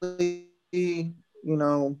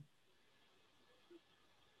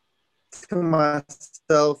 to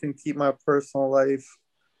myself and keep my personal life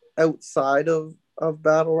outside of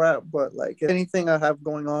battle rap, but like anything I have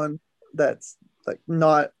going on that's like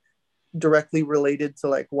not directly related to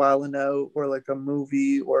like Wildin' Out or like a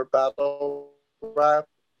movie or battle rap,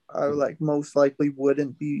 I like most likely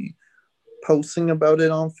wouldn't be posting about it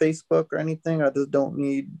on Facebook or anything. I just don't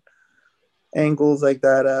need angles like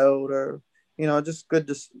that out, or just good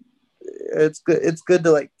to it's good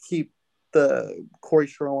to like keep the Corey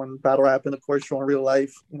Sharon battle rap and the Corey Sharon real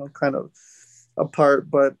life kind of apart.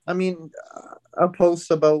 But I mean, I post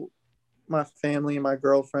about my family and my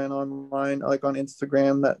girlfriend online, like on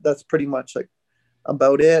Instagram. That's pretty much like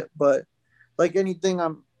about it. But like anything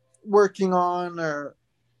I'm working on or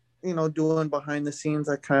doing behind the scenes,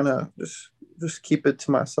 I kind of just keep it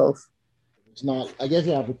to myself. It's not, I guess,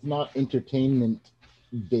 if it's not entertainment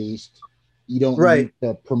based, you don't need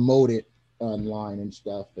to promote it online and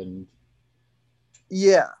stuff. And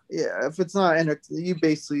yeah, if it's not you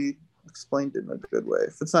basically explained it in a good way.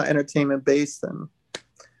 If it's not entertainment based, then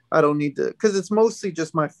I don't need to, because it's mostly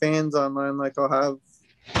just my fans online. Like I'll have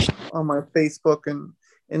on my Facebook and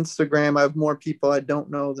Instagram, I have more people I don't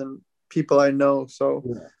know than people I know. So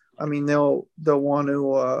I mean, they'll want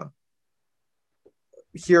to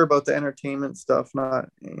hear about the entertainment stuff, not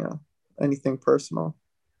anything personal.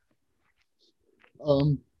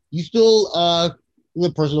 You still a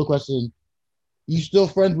personal question. You still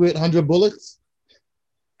friends with 100 Bullets?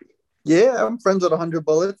 Yeah, I'm friends with 100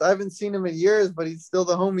 Bullets. I haven't seen him in years, but he's still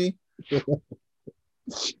the homie. He's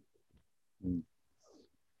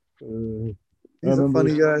a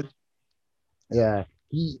funny guy. Yeah,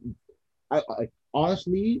 I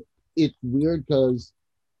honestly, it's weird because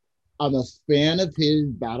I'm a fan of his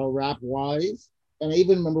battle rap wise, and I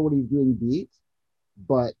even remember when he was doing beats.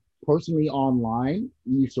 But personally, online,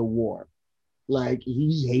 we used to war. Like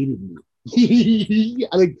he hated me.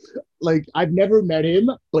 like I've never met him,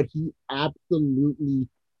 but he absolutely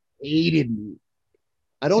hated me.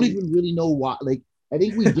 I don't even really know why. Like I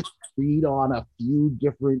think we disagreed on a few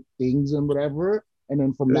different things and whatever, and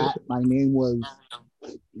then from that, my name was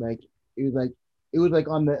like it was like it was like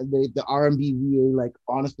on the R&B VA. Like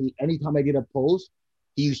honestly, anytime I did a post,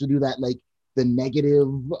 he used to do that like the negative,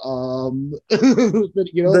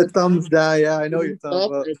 the thumbs down. Yeah, I know you're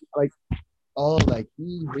talking about. Like oh, like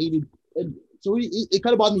he hated, and so it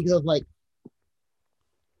kind of bothered me because like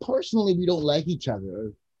personally we don't like each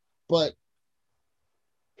other, but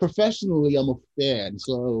professionally I'm a fan.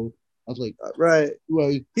 So I was like, right,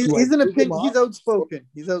 he's an opinion. He's outspoken.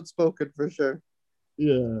 He's outspoken for sure.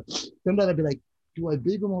 Yeah. Sometimes I'd be like, do I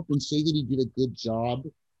big him up and say that he did a good job,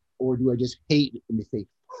 or do I just hate him and say,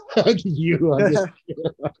 fuck you? I'm just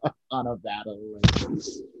on a battle. Like,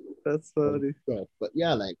 that's funny. But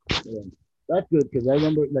yeah, like that's good because I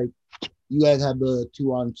remember like you guys had the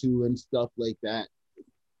 2-on-2 and stuff like that.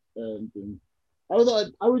 And I was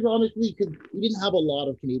honestly because we didn't have a lot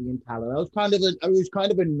of Canadian talent. I was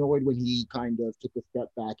kind of annoyed when he kind of took a step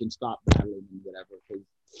back and stopped battling and whatever because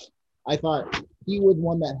I thought he was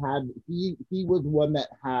one that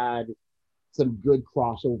had some good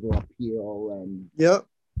crossover appeal and yep,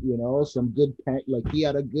 some good pen. Like he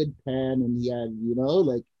had a good pen and he had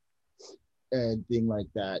like and thing like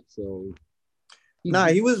that. So he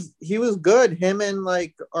was good. Him and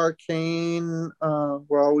like Arcane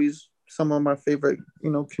were always some of my favorite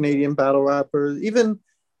Canadian battle rappers. Even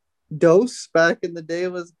Dose back in the day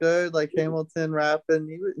was good. Like Hamilton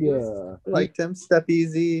rapping. I liked him. Step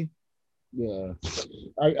Easy. Yeah,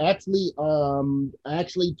 I actually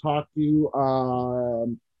talked to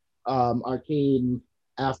Arcane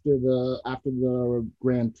after the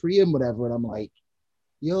Grand Prix and whatever, and I'm like,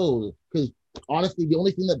 yo, because honestly, the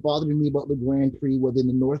only thing that bothered me about the Grand Prix was in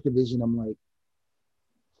the North Division. I'm like,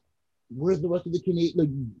 where's the rest of the Canadian?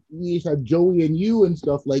 Like, we used to have Joey and you and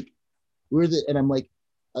stuff. Like, where's it? And I'm like,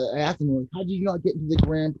 I asked him, like, how did you not get into the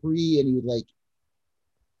Grand Prix? And he was like,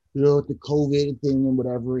 with the COVID thing and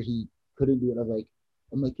whatever, he couldn't do it.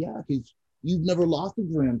 I'm like, yeah, because you've never lost a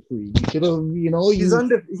Grand Prix. You should have,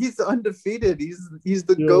 he's undefeated. He's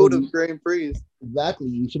the GOAT of Grand Prix. Exactly.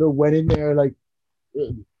 You should have went in there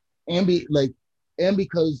and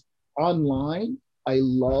because online, I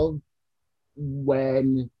love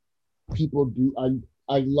when people do.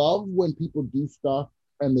 I love when people do stuff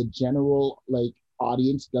and the general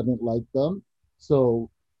audience doesn't like them.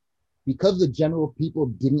 So because the general people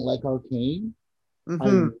didn't like Arcane,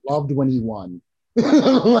 I loved when he won.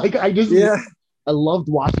 I loved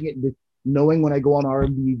watching it, knowing when I go on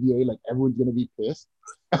RMBVA, like everyone's gonna be pissed.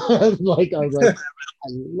 I was like, I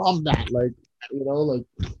love that.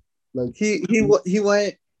 He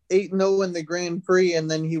went 8-0 in the Grand Prix, and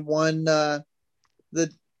then he won the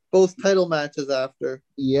both title matches after.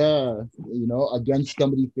 Yeah, against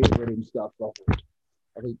somebody favorite and stuff. So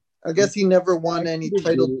I guess he never won any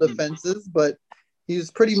title defenses, but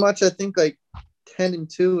he's pretty much, I think, like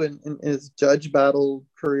 10-2 in his judge battle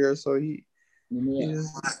career. So he's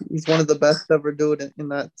one of the best to ever do it in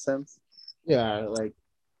that sense. Yeah, like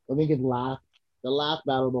I think the last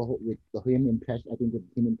battle with him and Pesh, I think with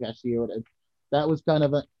him and Pesci, that was kind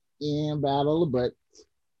of a battle, but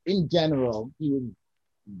in general, he was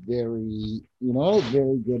very,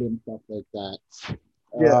 very good and stuff like that.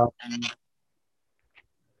 Yeah.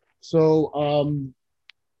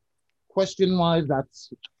 Question wise,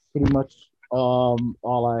 that's pretty much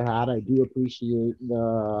all I had. I do appreciate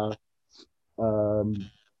the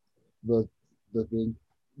thing.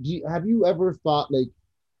 Have you ever thought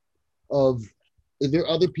of is there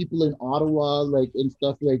other people in Ottawa and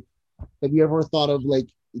stuff have you ever thought of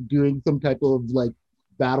doing some type of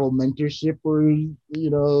battle mentorship or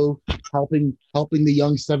helping the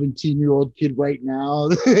young 17-year-old kid right now?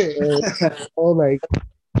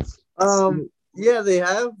 Yeah, they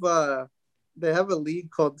have a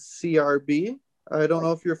league called CRB. I don't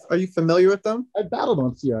know if are you familiar with them? I battled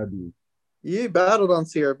on CRB. You battled on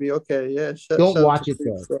CRB. Okay, yeah. Don't watch it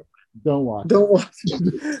though. Don't watch. Don't watch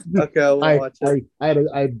it. Okay, I won't watch it. I had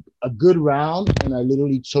a good round, and I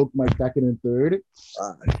literally choked my second and third.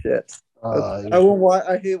 Ah, shit. I won't watch.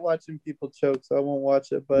 I hate watching people choke, so I won't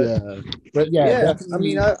watch it. But yeah. I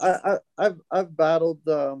mean, I've battled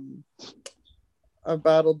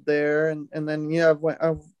there, and then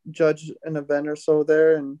I've judged an event or so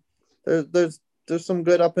there, and there's some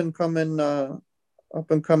good up and coming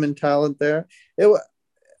talent there.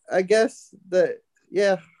 I guess that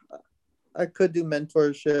I could do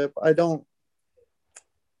mentorship.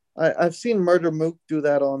 I've seen Murder Mook do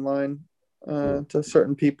that online to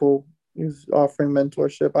certain people. He's offering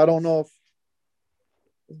mentorship. I don't know if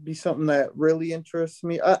it'd be something that really interests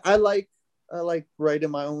me. I like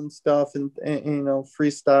writing my own stuff and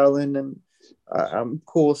freestyling, and I'm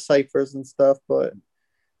cool with ciphers and stuff. But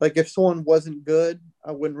like if someone wasn't good,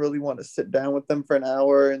 I wouldn't really want to sit down with them for an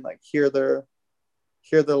hour and like hear their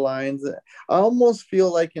lines. I almost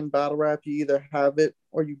feel like in battle rap you either have it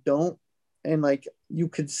or you don't, and like you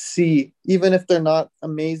could see, even if they're not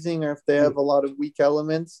amazing or if they have a lot of weak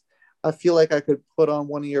elements, I feel like I could put on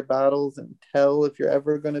one of your battles and tell if you're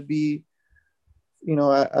ever going to be,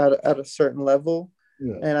 at a certain level.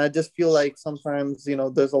 Yeah. And I just feel like sometimes,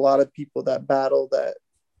 there's a lot of people that battle that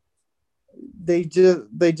they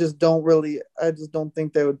just don't really, I just don't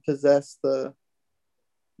think they would possess the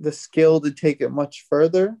skill to take it much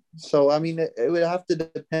further. So, I mean, it would have to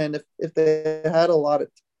depend if they had a lot of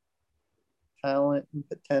talent and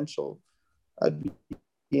potential, I'd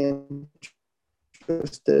be interested,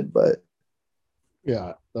 but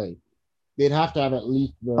yeah, like they'd have to have at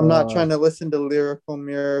least I'm not trying to listen to Lyrical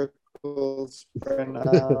Miracles for an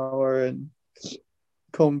hour and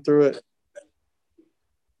comb through it.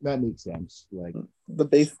 That makes sense. Like the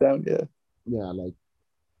bass sound, like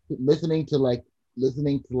listening to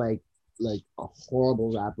a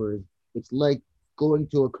horrible rapper. It's like going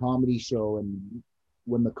to a comedy show and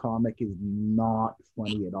when the comic is not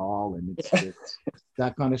funny at all, and it's just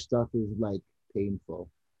that kind of stuff is like painful.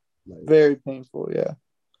 Like, very painful, yeah.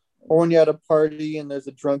 Or when you're at a party and there's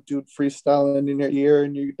a drunk dude freestyling in your ear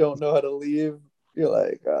and you don't know how to leave, you're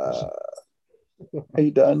like, are you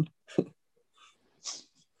done?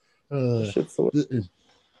 Shit's so but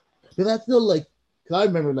that's still like, cause I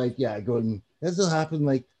remember like going. That still happened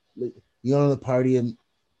like you go to the party and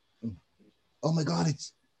oh my god,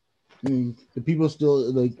 it's the people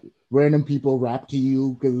still like random people rap to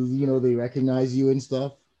you because they recognize you and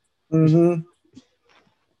stuff. Mm-hmm.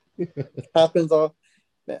 Happens all.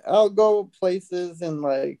 I'll go places and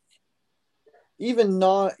like even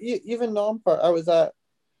non-part. I was at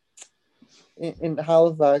in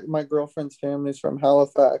Halifax. My girlfriend's family's from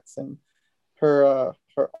Halifax, and her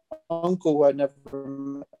uncle who I met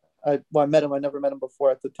him. I never met him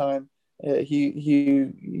before at the time.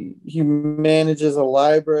 He manages a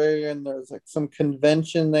library, and there's like some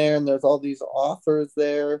convention there, and there's all these authors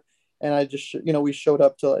there, and I just we showed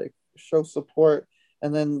up to like show support,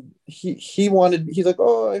 and then he's like,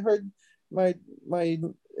 oh, I heard my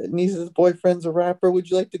niece's boyfriend's a rapper, would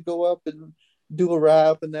you like to go up and do a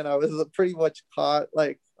rap? And then I was pretty much caught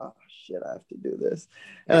like, oh shit, I have to do this.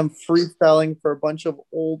 And I'm freestyling for a bunch of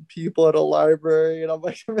old people at a library. And I'm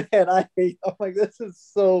like, man, I'm like, this is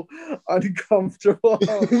so uncomfortable.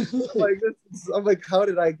 I'm like, how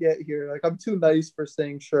did I get here? Like, I'm too nice for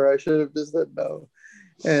saying sure. I should have just said no.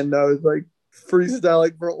 And I was like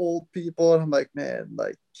freestyling for old people. And I'm like, man,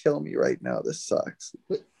 like, kill me right now. This sucks.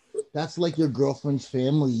 But that's like your girlfriend's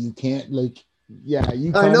family. You can't like,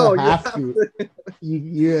 you kind of have to.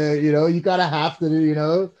 You gotta have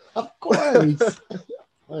to, of course.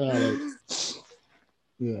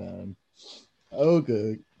 Yeah.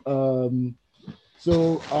 Okay.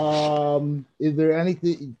 Is there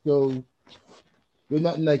anything? So there's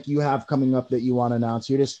nothing like you have coming up that you want to announce.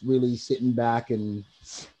 You're just really sitting back and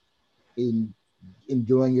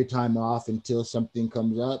enjoying your time off until something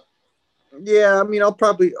comes up. Yeah, I mean, I'll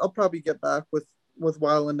probably get back with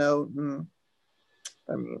Wild 'N Out, and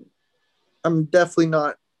I mean, I'm definitely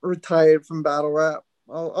not retired from battle rap.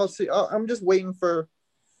 I'll see. I'm just waiting for,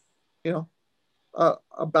 a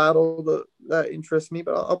battle that interests me,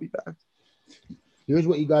 but I'll be back. Here's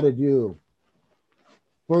what you got to do.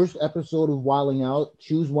 First episode of Wilding Out,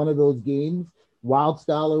 choose one of those games, Wild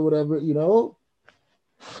Style or whatever,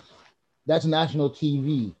 That's national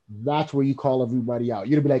TV. That's where you call everybody out.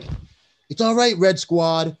 You're going to be like, it's all right, Red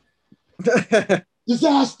Squad.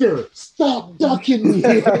 Disaster! Stop ducking me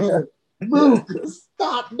here. Mook,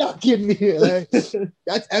 stop ducking me here. Like,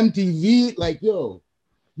 that's MTV. Like, yo,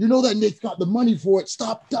 you know that Nick's got the money for it.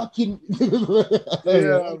 Stop ducking.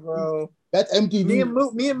 Yeah, bro. That's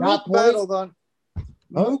MTV. Me and Mook battled on.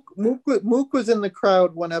 Huh? Mook was in the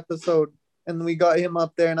crowd one episode, and we got him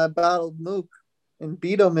up there, and I battled Mook and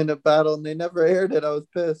beat him in a battle, and they never aired it. I was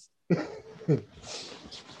pissed.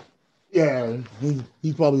 Yeah,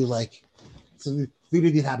 he probably like, so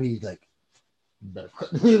he's happy. He's like,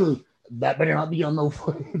 that better not be on no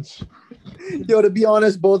footage. Yo, to be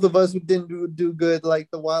honest, both of us didn't do good. Like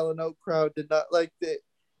the Wild and Out crowd did not like it.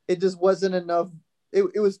 It just wasn't enough.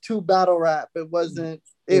 It was too battle rap. It wasn't.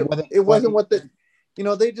 It wasn't what the.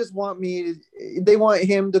 They just want me. They want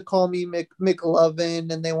him to call me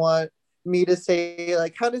McLovin, and they want me to say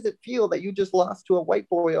like, "How does it feel that you just lost to a white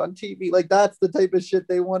boy on TV?" Like that's the type of shit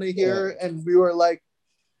they want to hear. Yeah. And we were like,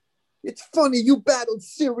 "It's funny you battled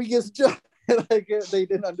Serious John." Like they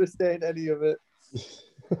didn't understand any of it.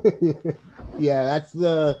 Yeah, that's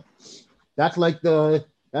like the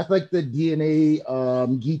DNA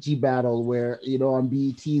Geechee battle where on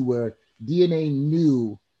BET where DNA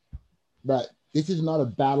knew that this is not a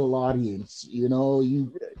battle audience. You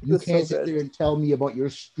can't sit there and tell me about your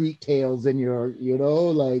street tales and your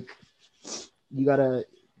like you gotta.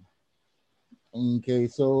 Okay,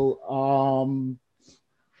 so all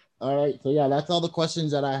right, so yeah, that's all the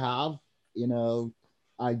questions that I have.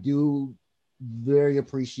 I do very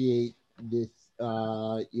appreciate this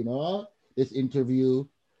this interview.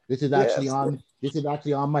 This is actually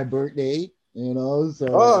on my birthday, so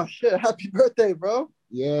oh shit, happy birthday, bro.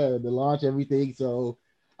 Yeah, the launch, everything. So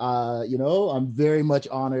I'm very much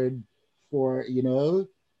honored for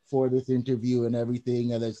this interview and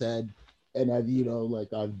everything, as I said. And as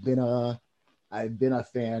like I've been a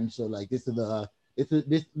fan, so like this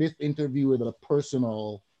interview is a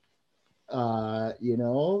personal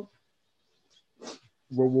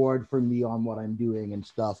reward for me on what I'm doing and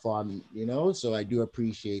stuff on, so I do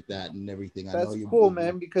appreciate that and everything. That's cool,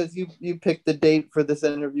 man, because you picked the date for this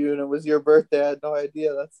interview and it was your birthday. I had no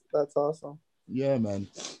idea. That's awesome. Yeah, man.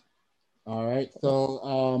 All right.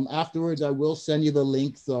 So afterwards I will send you the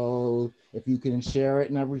link, so if you can share it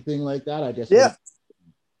and everything like that.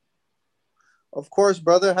 Of course,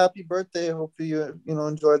 brother. Happy birthday. Hopefully you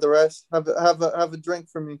enjoy the rest. Have a drink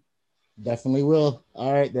for me. Definitely will.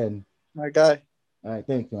 All right then. My guy. All right,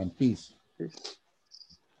 thanks, man. Peace.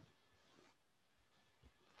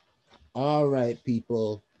 All right,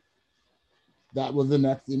 people. That was the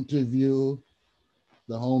next interview.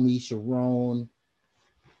 The homie Sharon.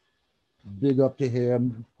 Big up to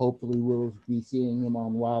him. Hopefully we'll be seeing him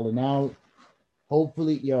on Wild and Out.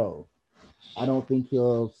 Hopefully, I don't think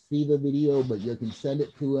he'll see the video, but you can send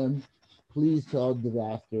it to him. Please tell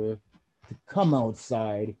Disaster to come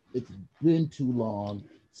outside. It's been too long.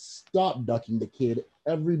 Stop ducking the kid.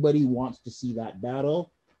 Everybody wants to see that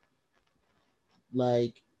battle.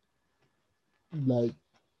 Like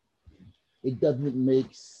it doesn't make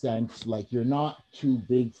sense. Like, you're not too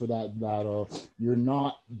big for that battle. You're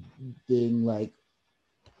not thing. Like,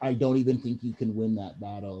 I don't even think you can win that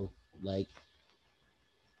battle. Like,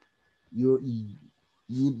 you're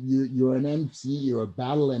an MC. You're a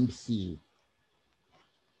battle MC.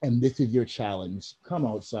 And this is your challenge. Come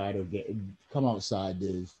outside,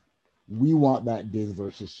 Diz. We want that Diz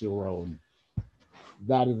versus Sharon.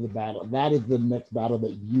 That is the battle. That is the next battle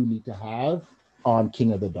that you need to have on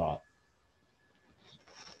King of the Dot.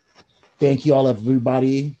 Thank you all,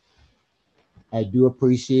 everybody. I do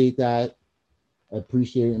appreciate that. I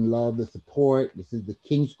appreciate and love the support. This is the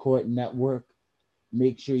King's Court Network.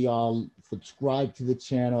 Make sure y'all subscribe to the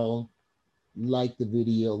channel, like the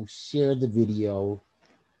video, share the video.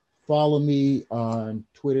 Follow me on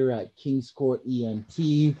Twitter at King's Court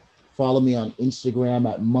ENT. Follow me on Instagram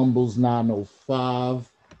at Mumbles905.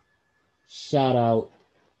 Shout out.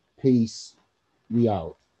 Peace. We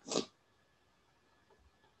out.